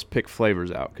kind of help us pick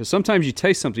flavors out. Because sometimes you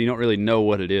taste something, you don't really know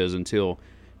what it is until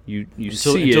you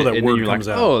see until it, that and word then you're comes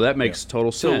like, out. oh, that makes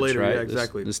total sense, later, right? yeah,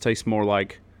 exactly. This tastes more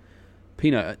like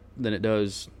peanut than it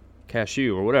does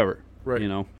cashew or whatever. Right. You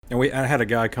know. And I had a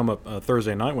guy come up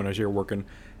Thursday night when I was here working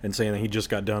and saying that he just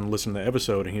got done listening to the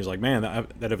episode, and he's like, man,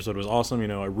 that episode was awesome. You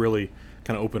know, I really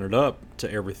kind of opened it up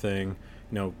to everything.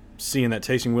 You know, seeing that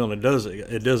tasting wheel, and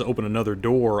it does open another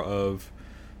door of,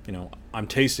 you know, I'm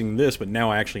tasting this, but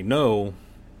now I actually know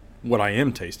what I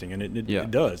am tasting, and it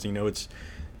does. You know, it's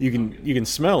you can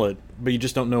smell it, but you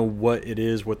just don't know what it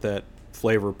is, what that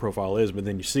flavor profile is. But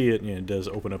then you see it, and it does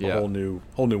open up a whole new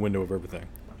window of everything.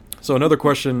 So another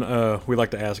question we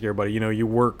like to ask everybody, you know, you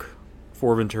work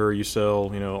for Ventura, you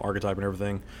sell, you know, Archetype and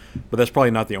everything, but that's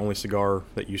probably not the only cigar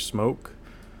that you smoke.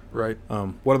 Right.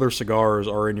 What other cigars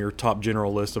are in your top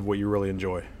general list of what you really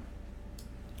enjoy?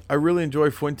 I really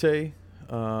enjoy Fuente,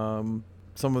 some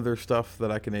of their stuff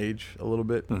that I can age a little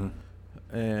bit,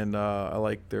 and I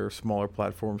like their smaller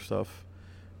platform stuff.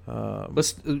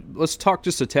 Let's talk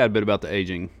just a tad bit about the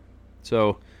aging.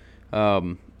 So,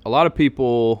 a lot of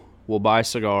people will buy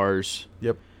cigars,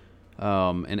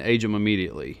 and age them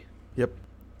immediately.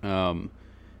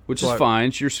 Which is fine.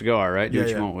 It's your cigar, right? Do what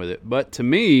you want with it. But to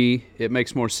me, it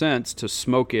makes more sense to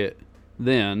smoke it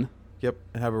then. And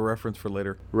have a reference for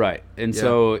later. Right. And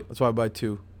so that's why I buy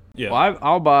 2. Yeah. Well,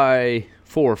 I'll buy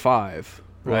 4 or 5,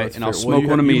 right? And fair. I'll smoke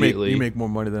one immediately. You make more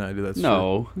money than I do. That's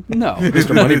no, true. No,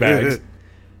 Mr. Moneybags.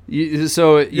 You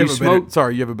smoke.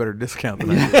 You have a better discount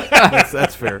than I do.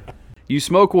 That's fair. You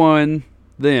smoke one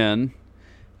then,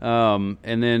 and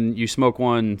then you smoke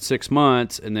one 6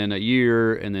 months, and then a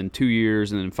year, and then 2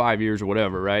 years, and then 5 years or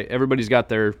whatever, right? Everybody's got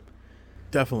their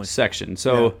section.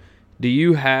 So do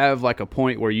you have like a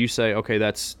point where you say, okay,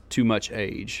 that's too much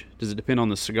age? Does it depend on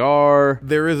the cigar?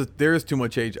 There is too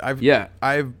much age.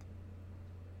 I've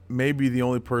maybe the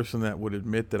only person that would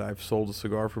admit that I've sold a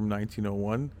cigar from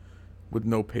 1901 with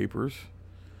no papers.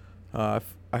 I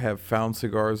have found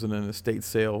cigars in an estate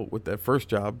sale with that first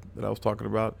job that I was talking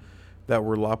about that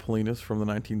were La Polinas from the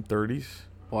 1930s.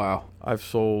 Wow. I've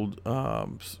sold,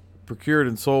 procured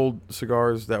and sold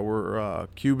cigars that were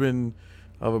Cuban,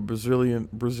 of a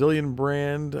Brazilian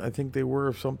brand, I think they were,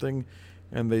 of something,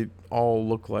 and they all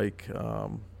look like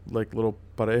little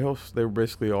parejos. They were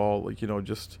basically all like, you know,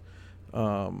 just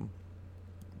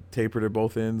tapered at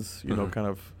both ends, you know, kind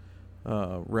of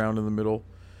round in the middle,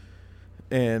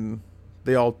 and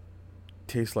they all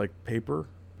taste like paper.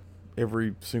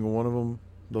 Every single one of them.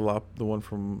 The one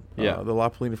from the La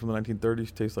Polina from the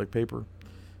 1930s tastes like paper.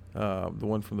 The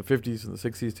one from the 50s and the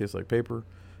 60s tastes like paper.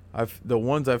 The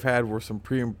ones I've had were some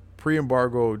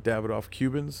pre-embargo Davidoff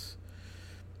Cubans,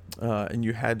 and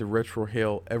you had to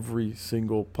retrohale every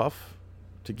single puff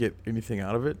to get anything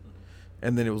out of it,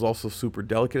 and then it was also super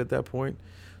delicate at that point.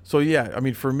 So yeah, I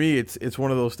mean, for me, it's one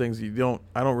of those things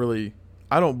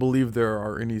I don't believe there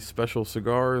are any special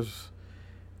cigars.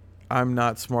 I'm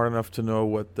not smart enough to know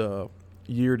what the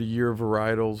year-to-year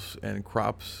varietals and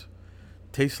crops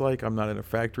taste like. I'm not in a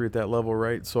factory at that level,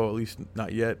 right? So at least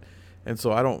not yet. And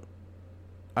so I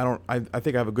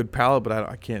think I have a good palate, but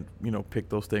I can't, you know, pick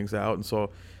those things out. And so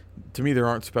to me, there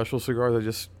aren't special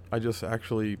cigars. I just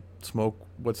actually smoke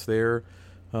what's there.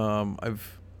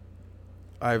 I've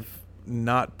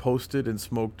not posted and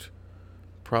smoked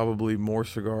probably more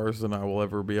cigars than I will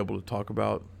ever be able to talk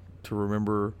about to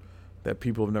remember that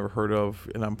people have never heard of,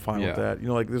 and I'm fine with that. You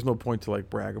know, like, there's no point to like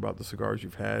brag about the cigars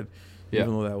you've had, even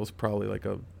though that was probably like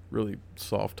a really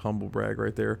soft, humble brag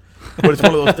right there. But it's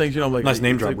one of those things, you know, like, nice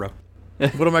name drop, bro.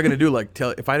 What am I going to do? Like,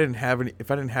 if I didn't have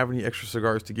any extra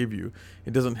cigars to give you,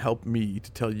 it doesn't help me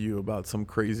to tell you about some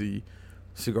crazy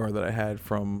cigar that I had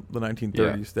from the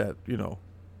 1930s that, you know,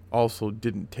 also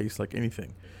didn't taste like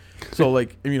anything. So,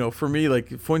 like, you know, for me,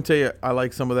 like, Fuente, I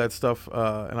like some of that stuff,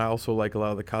 and I also like a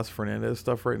lot of the Casa Fernandez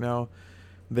stuff right now.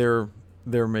 They're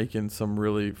making some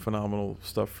really phenomenal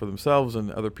stuff for themselves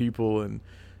and other people, and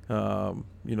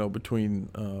you know, between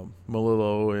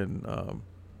Malillo and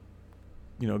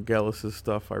you know, Gallus'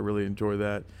 stuff, I really enjoy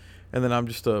that. And then I'm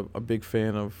just a big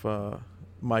fan of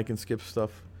Mike and Skip's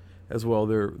stuff as well.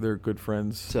 They're good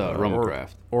friends. It's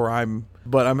Rumblecraft.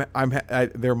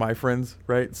 They're my friends,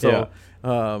 right? So,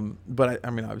 but I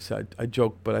mean, obviously, I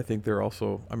joke, but I think they're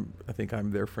also. I think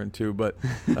I'm their friend too. But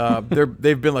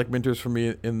they've been like mentors for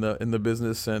me in the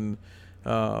business, and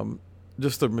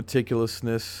just the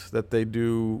meticulousness that they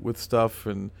do with stuff,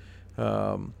 and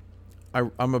I'm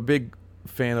a big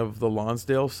fan of the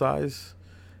Lonsdale size,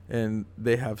 and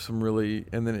they have some really,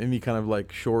 and then any kind of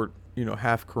like short, you know,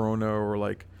 half Corona or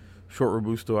like short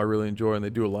Robusto I really enjoy, and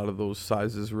they do a lot of those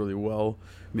sizes really well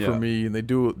for me. And they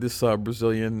do this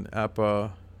Brazilian Araparica,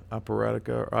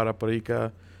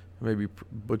 maybe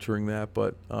butchering that,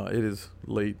 but it is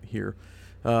late here.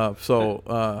 So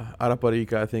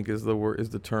Araparica, I think, is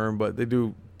the term, but they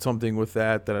do something with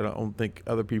that I don't think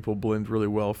other people blend really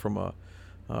well from a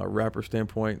wrapper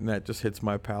standpoint, and that just hits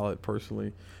my palate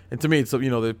personally. And to me, it's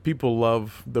the people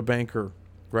love the Banker,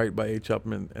 right, by H.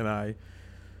 Upmann, and I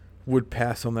would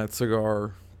pass on that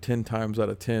cigar 10 times out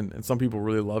of 10, and some people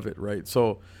really love it, right?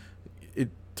 So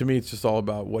to me, it's just all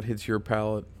about what hits your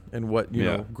palate and what you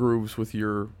know grooves with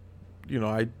your.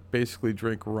 I basically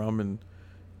drink rum and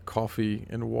coffee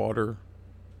and water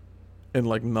and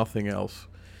like nothing else.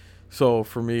 So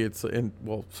for me, it's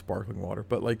sparkling water,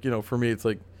 but for me, it's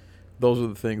like those are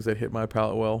the things that hit my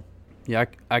palate well. Yeah,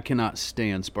 I cannot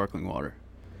stand sparkling water.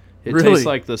 It Really? tastes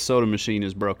like the soda machine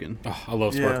is broken. Oh, I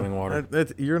love sparkling water.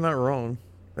 You're not wrong.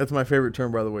 That's my favorite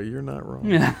term, by the way. You're not wrong.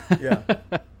 Yeah. Yeah.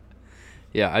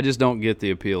 Yeah, I just don't get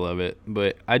the appeal of it.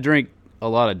 But I drink a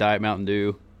lot of Diet Mountain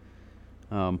Dew,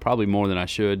 probably more than I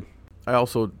should. I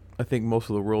think most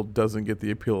of the world doesn't get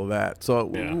the appeal of that. So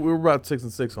we're about 6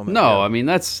 and 6 on that. No, yeah. I mean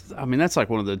that's like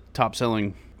one of the top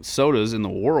selling sodas in the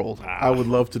world. I would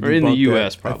love to debunk or in the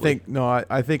U.S. that. probably.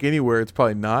 I think anywhere it's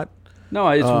probably not. No,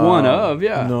 it's one of,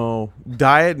 yeah. No.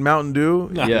 Diet Mountain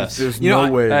Dew? Yes. There's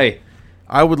no way. Hey,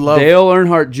 I would love Dale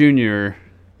Earnhardt Jr.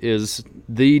 is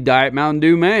the Diet Mountain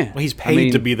Dew man. Well, he's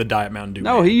paid to be the Diet Mountain Dew.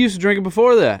 No, man. he used to drink it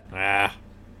before that.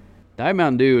 Diet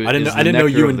Mountain Dew. I didn't know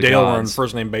you and Dale were on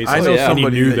first name basis. I know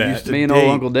somebody knew that that. used to Me and date.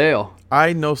 old Uncle Dale.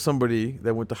 I know somebody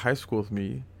that went to high school with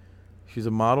me. She's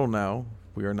a model now.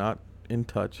 We are not in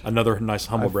touch. Another nice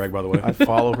humble brag, by the way. I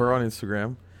follow her on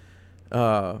Instagram.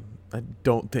 I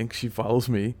don't think she follows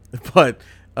me, but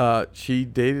she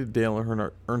dated Dale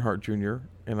Earnhardt Jr.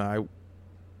 and I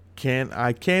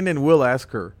can and will ask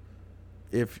her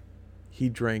if he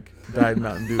drank Diet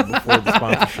Mountain Dew before the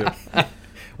sponsorship.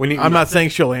 I'm not saying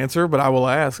she'll answer, but I will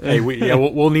ask. Hey,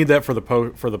 we'll need that for the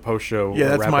post show.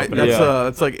 Yeah,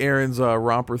 that's like Aaron's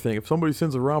romper thing. If somebody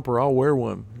sends a romper, I'll wear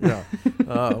one. Yeah,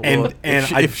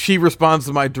 if she responds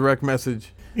to my direct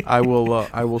message, I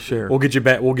will share. We'll get you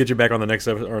back. We'll get you back on the next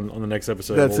episode. On the next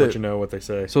episode, That's we'll it. let you know what they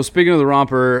say. So speaking of the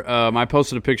romper, I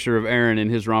posted a picture of Aaron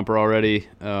in his romper already.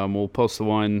 We'll post the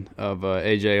one of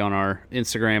AJ on our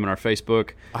Instagram and our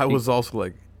Facebook. I was also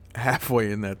like halfway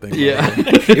in that thing. Yeah,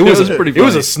 it was pretty. It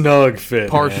was a snug fit.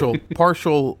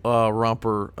 Partial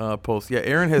romper post. Yeah,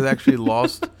 Aaron has actually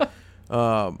lost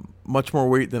much more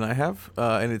weight than I have,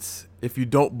 and it's if you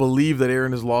don't believe that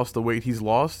Aaron has lost the weight he's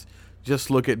lost, just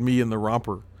look at me in the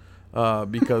romper,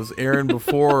 because Aaron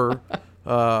before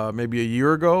maybe a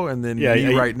year ago, and then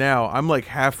me right now, I'm like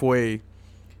halfway.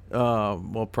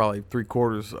 Probably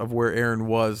 3/4 of where Aaron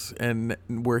was and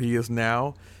where he is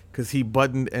now, because he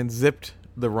buttoned and zipped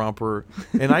the romper,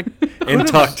 and I and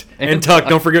tucked.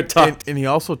 Don't forget tucked. And he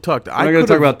also tucked. I'm not going to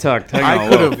talk about tucked. I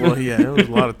could have. Well, yeah, there was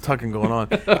a lot of tucking going on.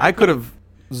 I could have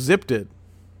zipped it.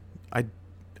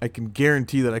 I can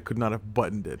guarantee that I could not have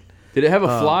buttoned it. Did it have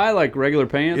a fly like regular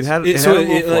pants? It had a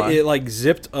little fly. It like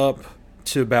zipped up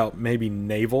to about maybe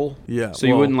navel. Yeah. So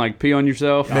you wouldn't like pee on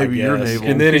yourself? Maybe your navel.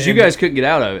 And then because you guys couldn't get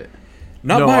out of it.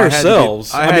 Not by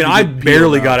ourselves. I to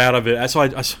barely got out of it.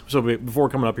 So before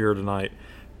coming up here tonight,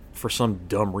 for some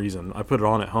dumb reason, I put it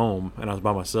on at home and I was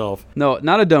by myself. No,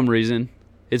 not a dumb reason.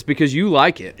 It's because you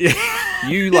like it.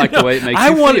 You like the way it makes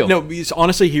you feel. No,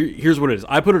 honestly, here's what it is.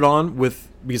 I put it on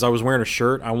because I was wearing a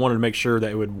shirt. I wanted to make sure that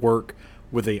it would work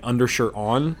with a undershirt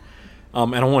on.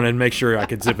 And I wanted to make sure I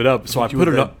could zip it up. So I put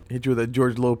it up. Hit you with that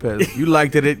George Lopez. You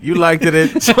liked it. You liked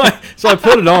it. So I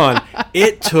put it on.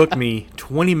 It took me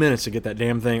 20 minutes to get that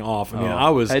damn thing off. I mean, I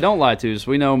was. Hey, don't lie to us.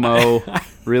 We know Mo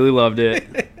really loved it.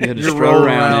 You had to You strut roll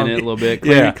around in it a little bit.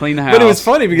 Clean the house. But it was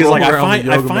funny because Roll like around I with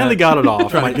yoga finally mat. got it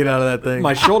off. Trying to get out of that thing.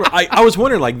 My shoulder. I was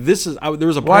wondering like there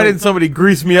was a point. Why didn't somebody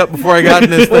grease me up before I got in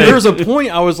this Well, thing? there was a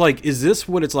point I was like, is this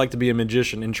what it's like to be a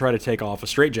magician and try to take off a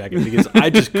straitjacket? Because I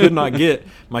just could not get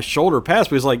my shoulder past.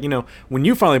 Because like, when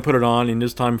you finally put it on and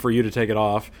it's time for you to take it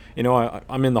off,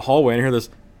 I'm in the hallway and I hear this,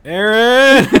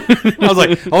 Aaron. I was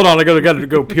like, hold on, I got to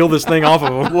go peel this thing off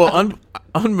of him. Well,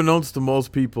 unbeknownst to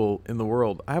most people in the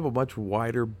world, I have a much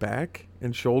wider back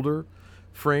and shoulder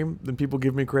frame than people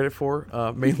give me credit for.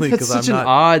 Mainly That's because I'm such not. an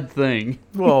odd thing.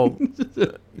 Well,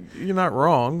 you're not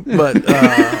wrong, but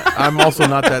I'm also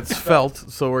not that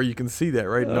svelte, so where you can see that,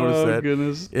 right? Notice that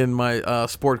Goodness. in my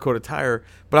sport coat attire.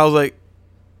 But I was like,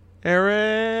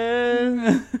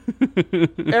 Aaron,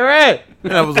 Aaron,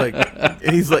 and I was like,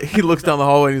 and he's like, he looks down the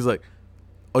hallway and he's like,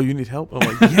 oh, you need help? I'm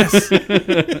like, yes,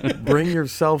 bring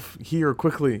yourself here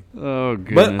quickly. Oh,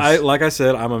 goodness. But like I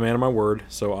said, I'm a man of my word,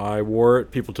 so I wore it.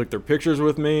 People took their pictures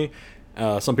with me.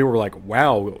 Some people were like,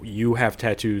 wow, you have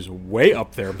tattoos way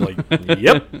up there. I'm like,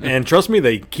 yep. And trust me,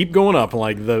 they keep going up.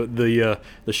 Like the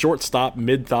short stop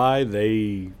mid thigh,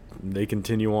 they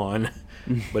continue on.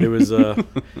 But it was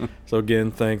so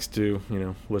again, thanks to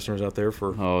listeners out there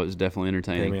for Oh, it was definitely paying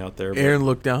entertaining. me out there. But Aaron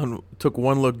looked down, took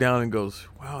one look down, and goes,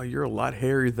 "Wow, you're a lot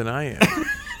hairier than I am."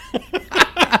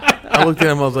 I looked at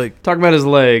him. I was like, Talk about his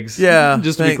legs. "Yeah,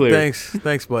 just to be clear.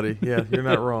 thanks, buddy. Yeah, you're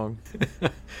not wrong."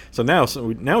 so now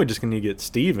we just need to get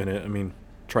Steve in it. I mean,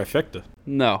 trifecta.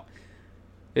 No,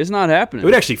 it's not happening. It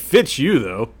would actually fit you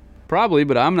though. Probably,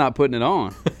 but I'm not putting it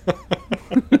on.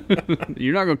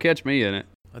 You're not going to catch me in it.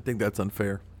 I think that's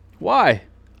unfair. Why?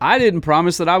 I didn't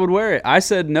promise that I would wear it. I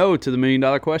said no to the $1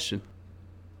 million question.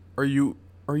 Are you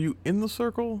in the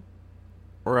circle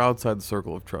or outside the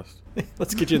circle of trust?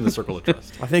 Let's get you in the circle of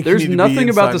trust. I think There's you need to be nothing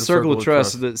about inside the circle of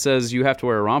trust that says you have to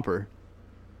wear a romper.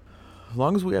 As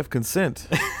long as we have consent.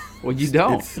 Well, you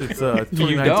don't. It's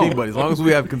 2019, don't. buddy. As long as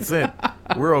we have consent,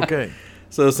 we're okay.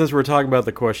 So since we're talking about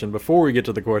the question, before we get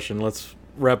to the question, let's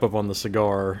wrap up on the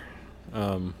cigar.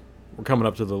 We're coming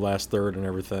up to the last third and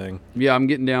everything. Yeah, I'm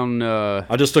getting down.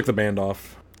 I just took the band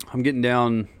off. I'm getting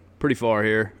down pretty far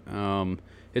here.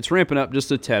 It's ramping up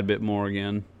just a tad bit more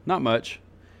again. Not much,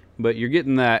 but you're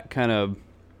getting that kind of,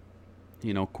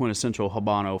 quintessential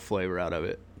Habano flavor out of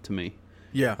it to me.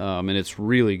 Yeah. And it's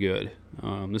really good.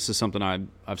 This is something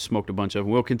I've smoked a bunch of.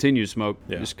 We'll continue to smoke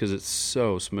just because it's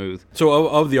so smooth. So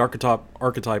of the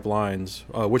archetype lines,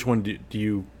 which one do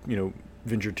you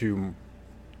venture to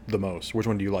the most? Which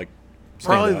one do you like?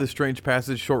 Probably the Strange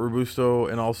Passage, Short Robusto,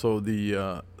 and also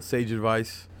the Sage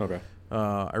Advice. Okay.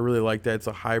 I really like that. It's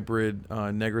a hybrid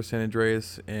Negra San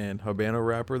Andreas and Habano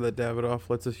wrapper that Davidoff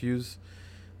lets us use.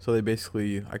 So they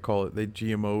basically, they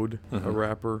GMO'd a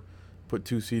wrapper, put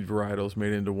 2 seed varietals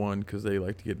made into one because they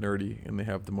like to get nerdy and they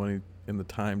have the money and the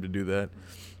time to do that.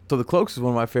 So the Cloaks is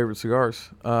one of my favorite cigars,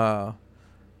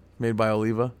 made by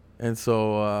Oliva. And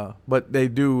so, but they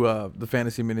do the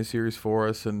Fantasy miniseries for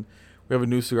us, and we have a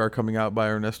new cigar coming out by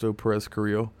Ernesto Perez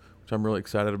Carrillo, which I'm really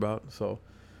excited about. So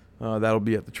that'll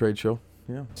be at the trade show.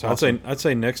 Yeah. So I'd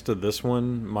say next to this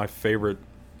one, my favorite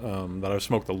that I've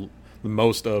smoked the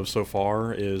most of so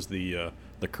far is the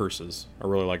Curses. I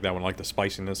really like that one. I like the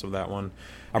spiciness of that one.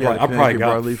 I probably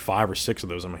got 5 or 6 of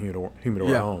those in my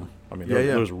humidor at home. I mean,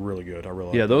 those are really good. I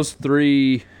really like those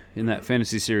 3 in that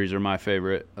Fantasy series are my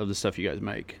favorite of the stuff you guys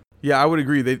make. Yeah, I would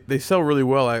agree. They sell really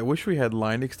well. I wish we had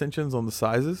line extensions on the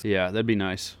sizes. Yeah, that'd be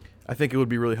nice. I think it would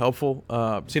be really helpful.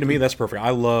 See, to me, that's perfect.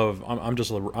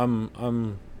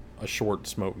 I'm a short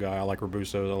smoke guy. I like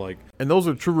Robustos. And those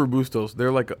are true Robustos.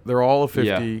 They're all a 50.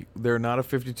 Yeah. They're not a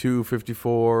 52,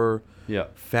 54. Yeah.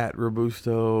 Fat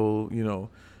Robusto,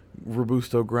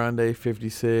 Robusto Grande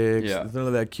 56. Yeah. There's none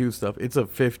of that cute stuff. It's a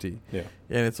 50. Yeah.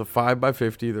 And it's a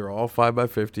 5x50. They're all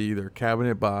 5x50. They're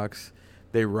cabinet box.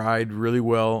 They ride really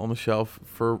well on the shelf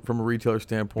from a retailer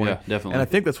standpoint. Yeah, definitely. And I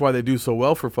think that's why they do so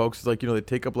well for folks. It's they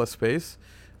take up less space.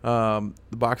 The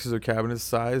boxes are cabinet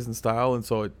size and style, and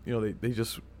so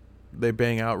they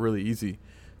bang out really easy.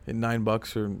 At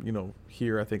 $9 or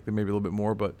here I think they maybe a little bit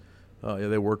more, but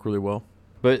they work really well.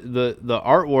 But the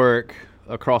artwork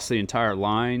across the entire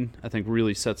line, I think,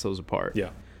 really sets those apart.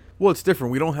 Yeah. Well, it's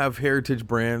different. We don't have heritage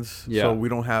brands, Yeah. so we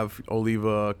don't have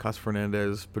Oliva, Casa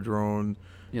Fernandez, Padron.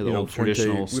 Yeah, the old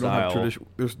traditional we don't have style.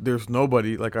 There's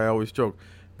nobody, like I always joke,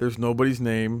 there's nobody's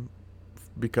name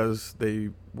because they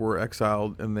were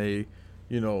exiled and they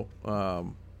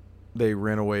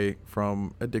ran away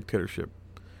from a dictatorship.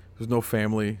 There's no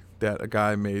family that a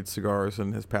guy made cigars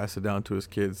and has passed it down to his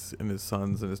kids and his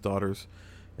sons and his daughters.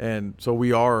 And so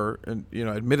we are, and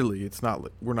admittedly,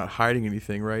 we're not hiding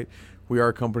anything, right? We are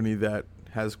a company that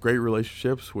has great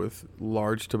relationships with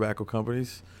large tobacco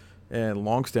companies and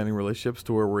long-standing relationships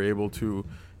to where we're able to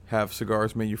have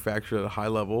cigars manufactured at a high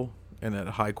level and at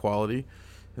a high quality.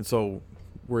 And so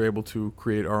we're able to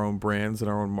create our own brands and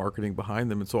our own marketing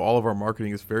behind them. And so all of our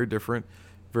marketing is very different,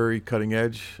 very cutting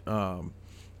edge,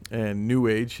 and new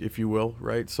age, if you will,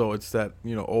 right? So it's that,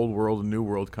 old world and new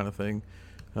world kind of thing.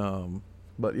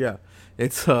 But yeah,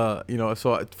 it's, so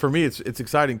for me, it's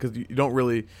exciting because you don't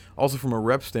really, also from a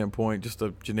rep standpoint, just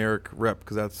a generic rep,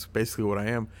 because that's basically what I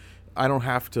am. I don't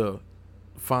have to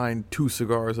find 2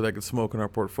 cigars that I could smoke in our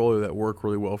portfolio that work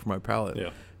really well for my palate.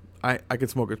 Yeah. I could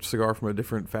smoke a cigar from a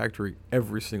different factory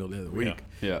every single day of the week.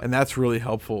 Yeah. And that's really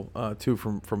helpful, too,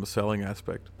 from a selling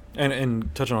aspect.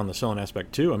 And touching on the selling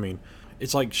aspect too, I mean,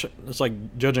 it's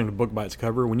like judging a book by its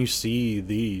cover. When you see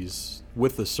these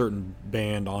with a certain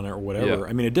band on it or whatever,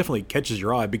 I mean, it definitely catches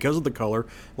your eye because of the color.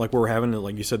 Like we're having,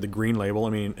 like you said, the green label. I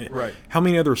mean, right. How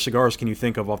many other cigars can you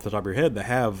think of off the top of your head that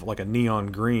have like a neon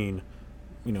green,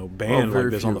 band like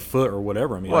this on the foot or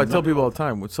whatever? I mean, I tell people all the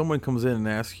time, when someone comes in and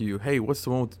asks you, "Hey, what's the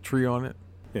one with the tree on it?"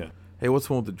 Yeah. "Hey, what's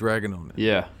the one with the dragon on it?"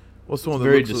 Yeah. What's the one that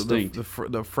very looks distinct.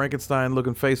 the Frankenstein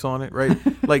looking face on it, right?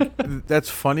 Like that's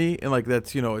funny and like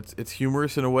that's it's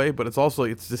humorous in a way, but it's also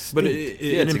it's distinct. But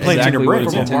it's implants in your exactly what brain.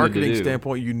 it's From a intended to marketing do.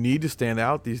 standpoint, you need to stand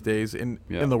out these days in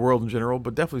Yeah. the world in general,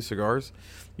 but definitely cigars.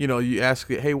 You ask,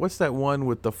 hey, what's that one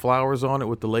with the flowers on it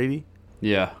with the lady?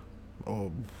 Yeah.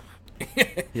 Oh,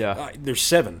 Yeah. There's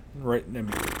 7, right? I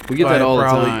mean, We get that all the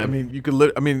probably, time. I mean, you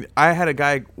could. I had a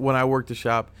guy when I worked the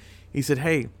shop. He said,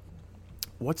 "Hey,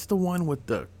 what's the one with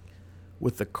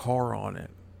the car on it,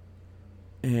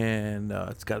 and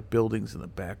it's got buildings in the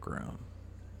background?"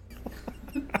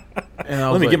 And I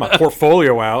was let me like, get my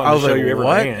portfolio out and I was show like, you every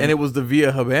what? brand. And it was the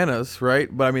Via Habanas, right?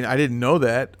 But I mean, I didn't know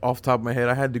that off the top of my head.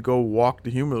 I had to go walk the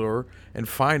humidor and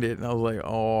find it. And I was like,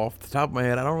 oh, off the top of my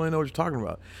head, I don't really know what you're talking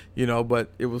about.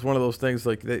 But it was one of those things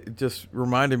like that. It just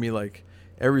reminded me like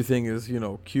everything is,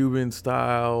 Cuban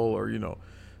style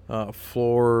or,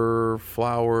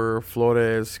 flower,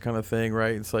 flores kind of thing,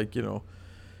 right? It's like,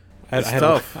 it's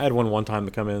tough. I had one time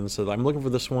to come in and said, I'm looking for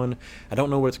this one. I don't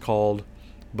know what it's called,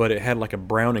 but it had like a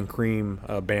brown and cream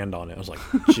band on it. I was like,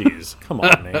 jeez, come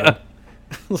on, man. I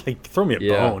was like, throw me a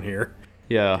bone here.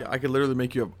 Yeah. I could literally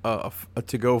make you a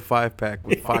to-go 5-pack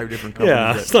with 5 different companies.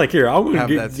 Yeah, it's like, here, I'm going have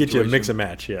to that get you a situation. mix and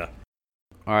match, yeah.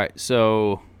 All right.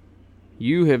 So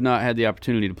you have not had the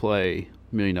opportunity to play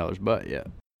 $1 Million Butt yet.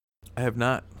 I have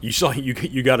not. You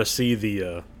got to see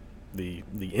the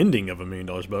ending of $1 Million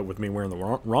Butt with me wearing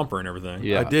the romper and everything.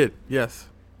 Yeah. I did, yes.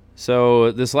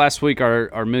 So this last week, our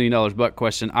 $1 Million Butt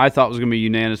question, I thought was going to be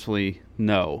unanimously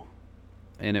no,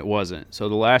 and it wasn't. So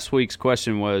the last week's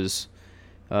question was,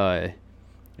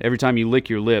 every time you lick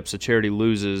your lips, a charity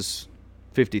loses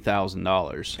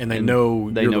 $50,000, And they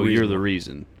know you're the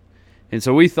reason. And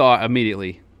so we thought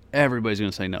immediately, everybody's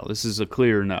going to say no. This is a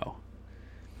clear no,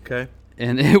 Okay.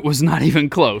 and it was not even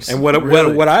close. And what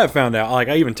Really? what I have found out, like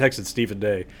I even texted Steve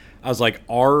today, I was like,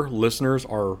 our listeners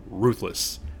are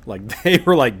ruthless. Like they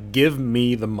were like, give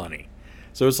me the money.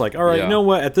 So it's like, all right, Yeah. you know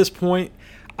what? At this point,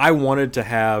 I wanted to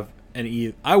have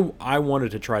I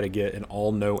wanted to try to get an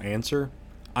all no answer.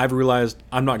 I've realized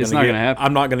I'm not It's going not to gonna happen.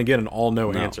 I'm not going to get an all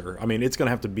no No. answer. I mean, it's going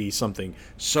to have to be something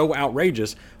so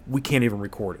outrageous we can't even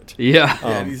record it. yeah.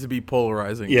 Yeah, it needs to be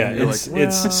polarizing. Yeah, And you're it's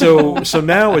like, so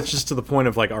now it's just to the point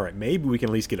of like, all right, maybe we can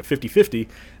at least get a 50-50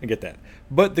 and get that.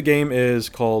 But the game is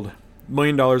called $1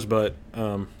 Million Butt.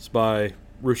 It's by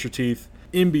Rooster Teeth,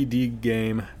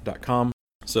 mbdgame.com.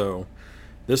 So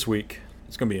this week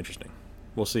it's going to be interesting.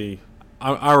 We'll see.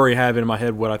 I already have in my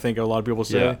head what I think a lot of people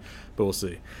say, Yeah. but we'll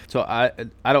see. So I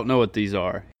don't know what these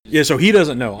are. Yeah, so he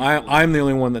doesn't know. I'm the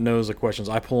only one that knows the questions.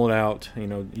 I pull it out.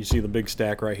 You see the big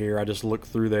stack right here. I just look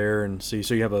through there and see.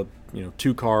 So you have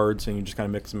 2 cards, and you just kind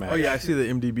of mix and match. oh, yeah, I see the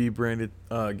MDB branded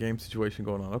game situation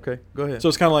going on. Okay, go ahead. So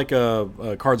it's kind of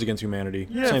like Cards Against Humanity.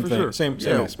 yeah, Same for thing. sure. Same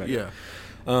yeah, aspect. Yeah.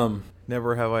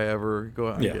 Never have I ever. Go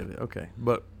out and Yeah. get it. Okay.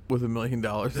 But with $1 million,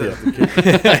 that's the kick.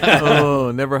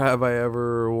 Oh, never have I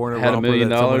ever worn a Had $1 romper million?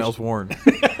 that someone else worn.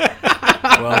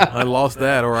 Well, I lost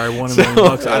that, or I won $1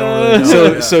 million. I don't really know.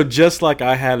 So, Yeah. so just like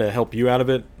I had to help you out of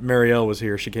it, Marielle was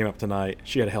here. She came up tonight.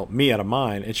 She had to help me out of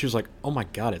mine, and she was like, "Oh my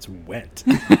God, it's wet."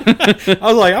 I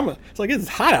was like, "It's like it's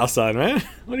hot outside, man.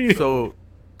 What are you?" So,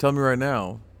 tell me right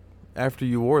now, after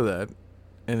you wore that,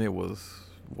 and it was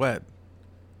wet,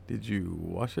 did you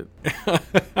wash it?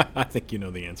 I think you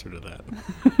know the answer to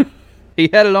that. He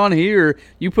had it on here.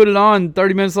 You put it on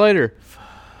 30 minutes later.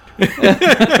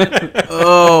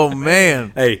 Oh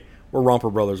man, Hey, we're Romper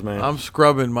Brothers, man. I'm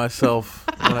scrubbing myself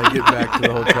when I get back to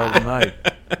the hotel tonight.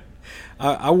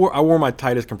 I wore my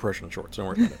tightest compression shorts. Don't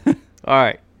worry about it. All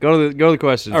right. Go to the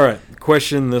question. All right.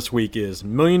 Question this week is $1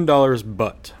 Million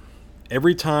Butt.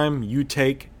 Every time you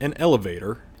take an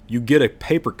elevator, you get a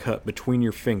paper cut between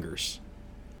your fingers.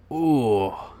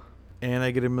 Ooh. And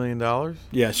I get $1 million.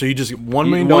 Yeah, so you just get $1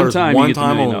 million One time you get the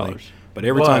 $1 million. only. But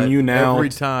every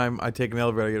time I take an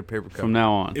elevator, I get a paper cut. From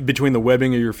now on. between the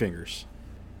webbing of your fingers.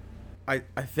 I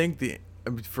think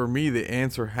for me the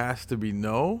answer has to be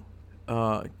no,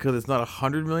 because it's not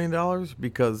 $100 million.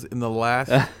 Because in the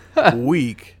last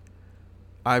week,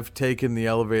 I've taken the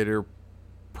elevator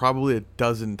probably a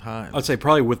dozen times. I'd say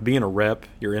probably with being a rep,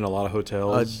 you're in a lot of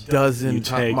hotels. A dozen You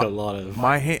times. take a lot of...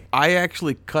 My hand. I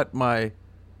actually cut my.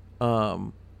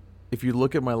 If you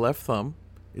look at my left thumb,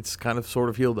 it's kind of sort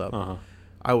of healed up. Uh-huh.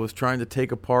 I was trying to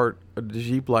take apart a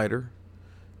Jeep lighter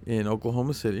in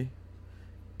Oklahoma City,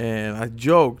 and I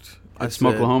joked. I It's said,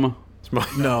 Oklahoma.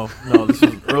 No, this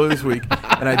was early this week,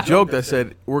 and I joked. I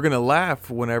said we're gonna laugh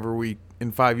whenever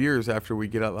in 5 years after we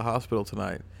get out of the hospital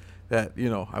tonight, that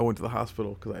I went to the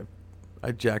hospital because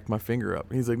I jacked my finger up.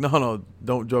 And he's like, no,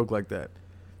 don't joke like that.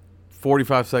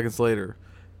 45 seconds later,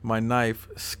 my knife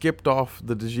skipped off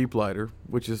the Jeep lighter,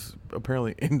 which is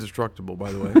apparently indestructible,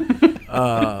 by the way,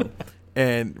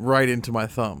 and right into my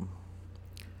thumb.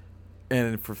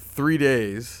 And for 3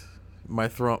 days, my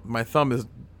thumb is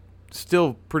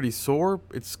still pretty sore.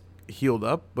 It's healed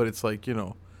up, but it's like,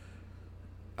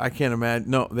 I can't imagine.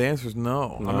 No, the answer is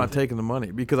no. I'm not taking the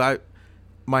money because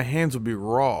my hands would be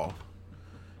raw.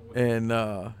 And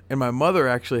my mother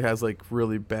actually has like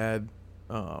really bad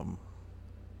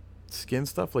skin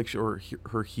stuff, like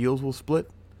her heels will split.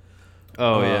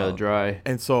 Oh yeah, dry.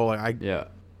 And so like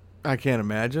I can't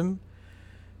imagine.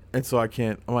 And so I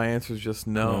can't. My answer is just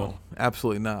no,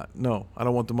 absolutely not. No, I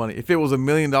don't want the money. If it was $1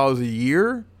 million a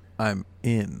year, I'm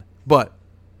in. But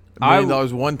 $1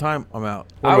 million one time, I'm out.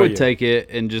 I would take it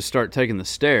and just start taking the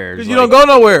stairs. Because you don't go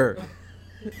nowhere.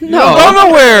 No, you don't go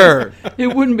nowhere.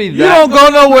 It wouldn't be that. You don't go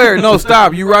nowhere. No,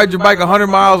 stop. You ride your bike 100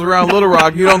 miles around Little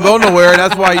Rock. You don't go nowhere.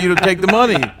 That's why you don't take the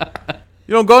money.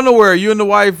 You don't go nowhere. You and the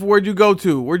wife, where'd you go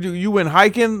to? You went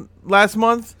hiking last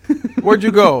month? Where'd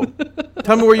you go?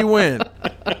 Tell me where you went.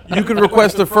 You could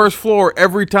request the first floor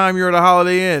every time you're at a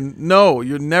Holiday Inn. No,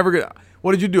 you're never going to.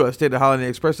 What did you do? I stayed at Holiday Inn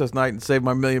Express last night and saved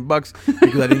my $1 million because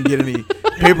I didn't get any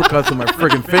paper cuts on my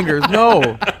friggin' fingers.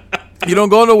 No. You don't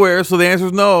go nowhere, so the answer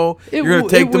is no. You're going to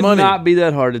take the money. It would not be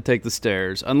that hard to take the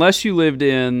stairs unless you lived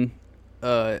in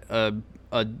a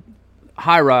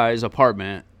high-rise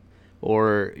apartment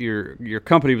or your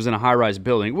company was in a high-rise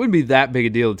building. It wouldn't be that big a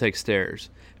deal to take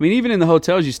stairs. I mean, even in the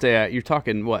hotels you stay at, you're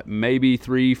talking, maybe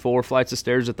 3-4 flights of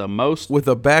stairs at the most? With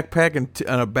a backpack and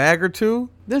a bag or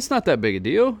two? That's not that big a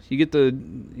deal. You get the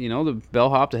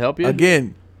bellhop to help you.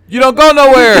 Again, you don't go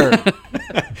nowhere.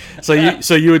 So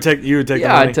you would take the money?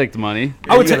 Yeah, I'd take the money.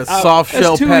 I would take a soft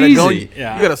shell Patagonia.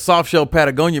 Yeah. You got a soft shell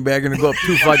Patagonia bag. You're gonna go up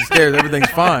 2 flights of stairs.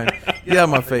 Everything's fine. Get out of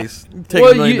my face. Take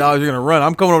 $1 million. You're gonna run.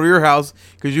 I'm coming over to your house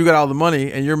because you got all the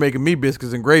money and you're making me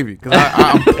biscuits and gravy because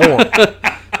I'm poor.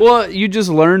 Well, you just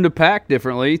learn to pack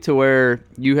differently to where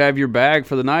you have your bag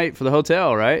for the night for the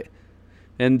hotel, right?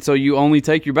 And so you only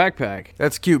take your backpack.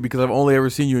 That's cute because I've only ever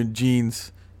seen you in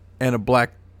jeans and a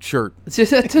black shirt.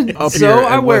 So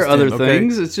I wear other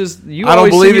things. It's just you. I don't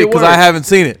believe it because I haven't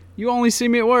seen it. You only see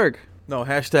me at work. No,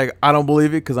 hashtag I don't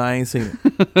believe it because I ain't seen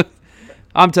it.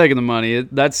 I'm taking the money.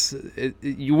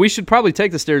 We should probably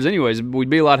take the stairs anyways. We'd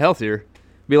be a lot healthier.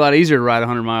 It'd be a lot easier to ride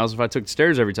 100 miles if I took the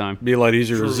stairs every time. Be a lot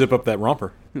easier to zip up that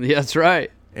romper. Yeah, that's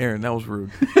right. Aaron, that was rude.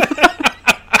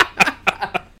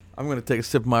 I'm going to take a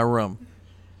sip of my rum.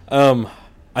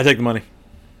 I take the money.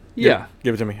 Yeah.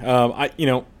 Give it to me.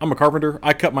 I'm a carpenter.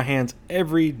 I cut my hands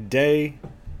every day.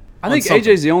 I think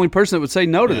AJ's the only person that would say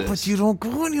no to this. But you don't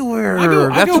go anywhere.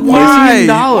 I go why.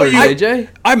 $1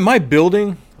 AJ. My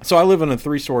building. So I live in a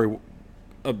 3-story, walk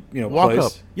place.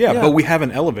 Up. Yeah, but we have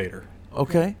an elevator.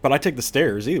 Okay. But I take the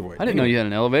stairs either way. I didn't know you had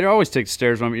an elevator. I always take the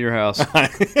stairs when I'm at your house.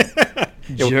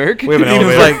 Jerk. We have an elevator. He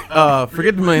was like,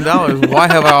 forget the $1 million. Why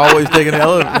have I always taken an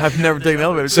elevator? I've never taken an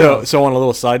elevator. So on a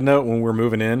little side note, when we were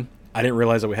moving in, I didn't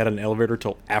realize that we had an elevator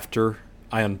till after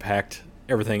I unpacked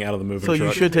everything out of the moving truck. So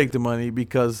you should take the money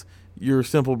because your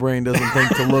simple brain doesn't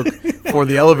think to look for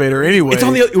the elevator anyway.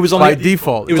 It was on by the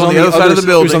default. It was on the other side of the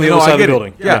building. It was on the other side of the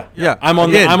building. Yeah. I'm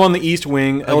on the east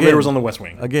wing. Elevator was on the west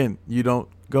wing. Again, you don't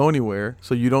go anywhere,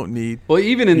 so you don't need. Well,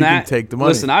 even in that, take the money.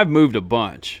 Listen, I've moved a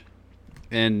bunch,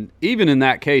 and even in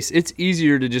that case, it's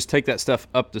easier to just take that stuff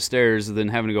up the stairs than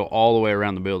having to go all the way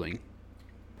around the building.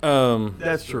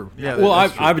 That's true. Yeah. Well,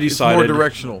 I've decided it's more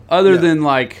directional. Other than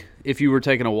like if you were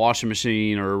taking a washing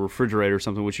machine or a refrigerator or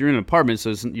something, which you're in an apartment,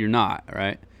 so you're not,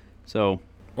 right? So.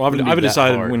 Well, I've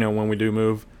decided when we do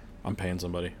move, I'm paying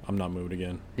somebody. I'm not moving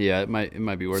again. Yeah, it might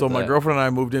be worth it. So my girlfriend and I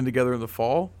moved in together in the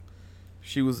fall.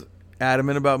 She was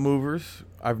adamant about movers.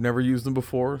 I've never used them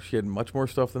before. She had much more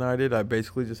stuff than I did. I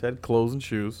basically just had clothes and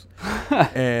shoes.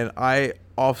 And I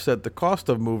offset the cost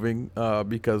of moving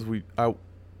because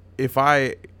if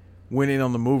I went in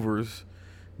on the movers,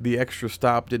 the extra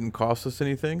stop didn't cost us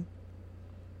anything.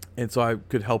 And so I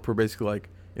could help her basically, like,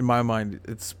 in my mind,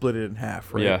 it split it in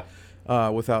half, right? Yeah.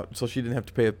 So she didn't have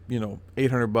to pay,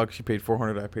 $800. She paid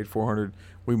 $400. I paid $400.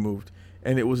 We moved.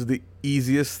 And it was the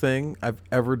easiest thing I've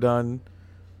ever done.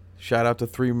 Shout out to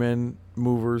 3 men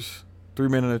movers, 3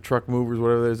 men in a truck movers,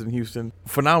 whatever that is in Houston.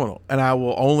 Phenomenal. And I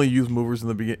will only use movers in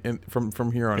the beginning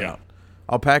from here on out.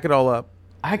 I'll pack it all up.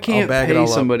 I can't pay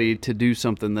somebody to do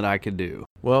something that I could do.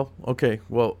 Well, okay.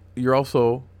 Well, you're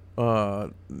also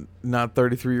not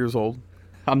 33 years old.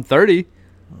 I'm 30.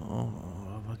 Oh,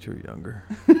 I thought you were younger.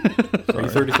 Are you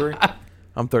 33?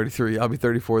 I'm 33. I'll be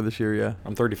 34 this year, yeah.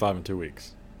 I'm 35 in 2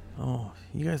 weeks. Oh,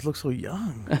 you guys look so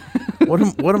young. What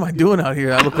am I doing out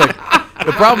here? I look like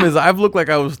The problem is I've looked like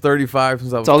I was 35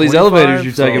 since I was. It's all these 25, elevators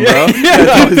you're taking, bro.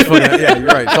 It's all these yeah, you're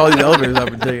right. It's all these elevators I've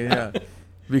been taking. Yeah,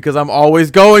 because I'm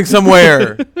always going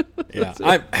somewhere. Yeah,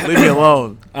 Leave me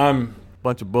alone. I'm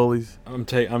Bunch of bullies. I'm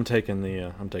taking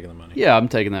the money. Yeah, I'm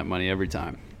taking that money every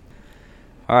time.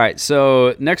 All right,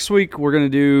 so next week we're going to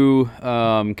do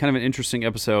kind of an interesting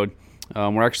episode.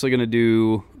 We're actually going to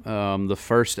do the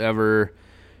first ever,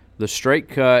 the straight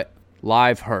cut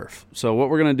live herf. So what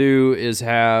we're going to do is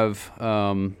have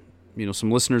some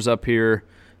listeners up here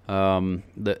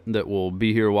that will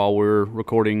be here while we're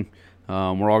recording.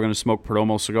 We're all going to smoke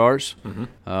Perdomo cigars,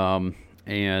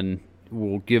 and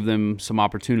we'll give them some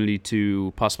opportunity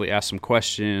to possibly ask some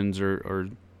questions or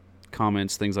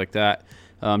comments, things like that,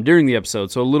 during the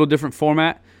episode. So a little different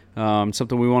format,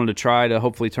 something we wanted to try to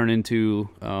hopefully turn into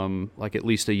like at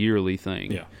least a yearly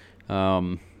thing. Yeah.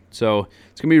 So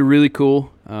it's going to be really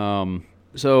cool.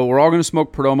 So we're all going to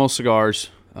smoke Perdomo cigars.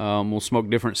 We'll smoke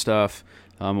different stuff.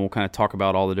 We'll kind of talk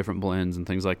about all the different blends and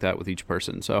things like that with each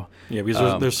person. So yeah,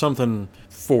 because there's something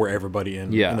for everybody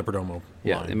in the Perdomo line.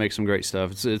 Yeah, they make some great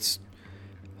stuff. It's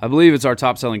I believe it's our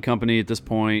top selling company at this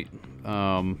point.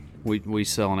 We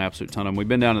sell an absolute ton of them. We've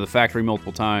been down to the factory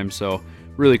multiple times, so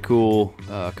really cool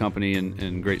company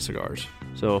and great cigars.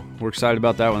 So we're excited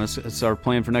about that one. That's our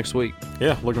plan for next week.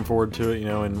 Yeah, looking forward to it.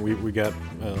 And we got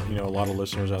a lot of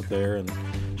listeners out there, and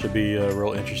should be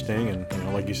real interesting.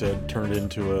 And like you said, turned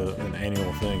into an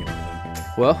annual thing.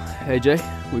 Well, AJ,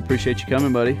 we appreciate you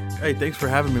coming, buddy. Hey, thanks for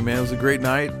having me, man. It was a great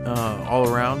night all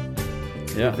around.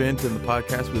 The event and the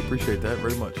podcast. We appreciate that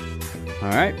very much.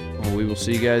 All right. Well, we will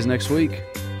see you guys next week.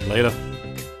 Later.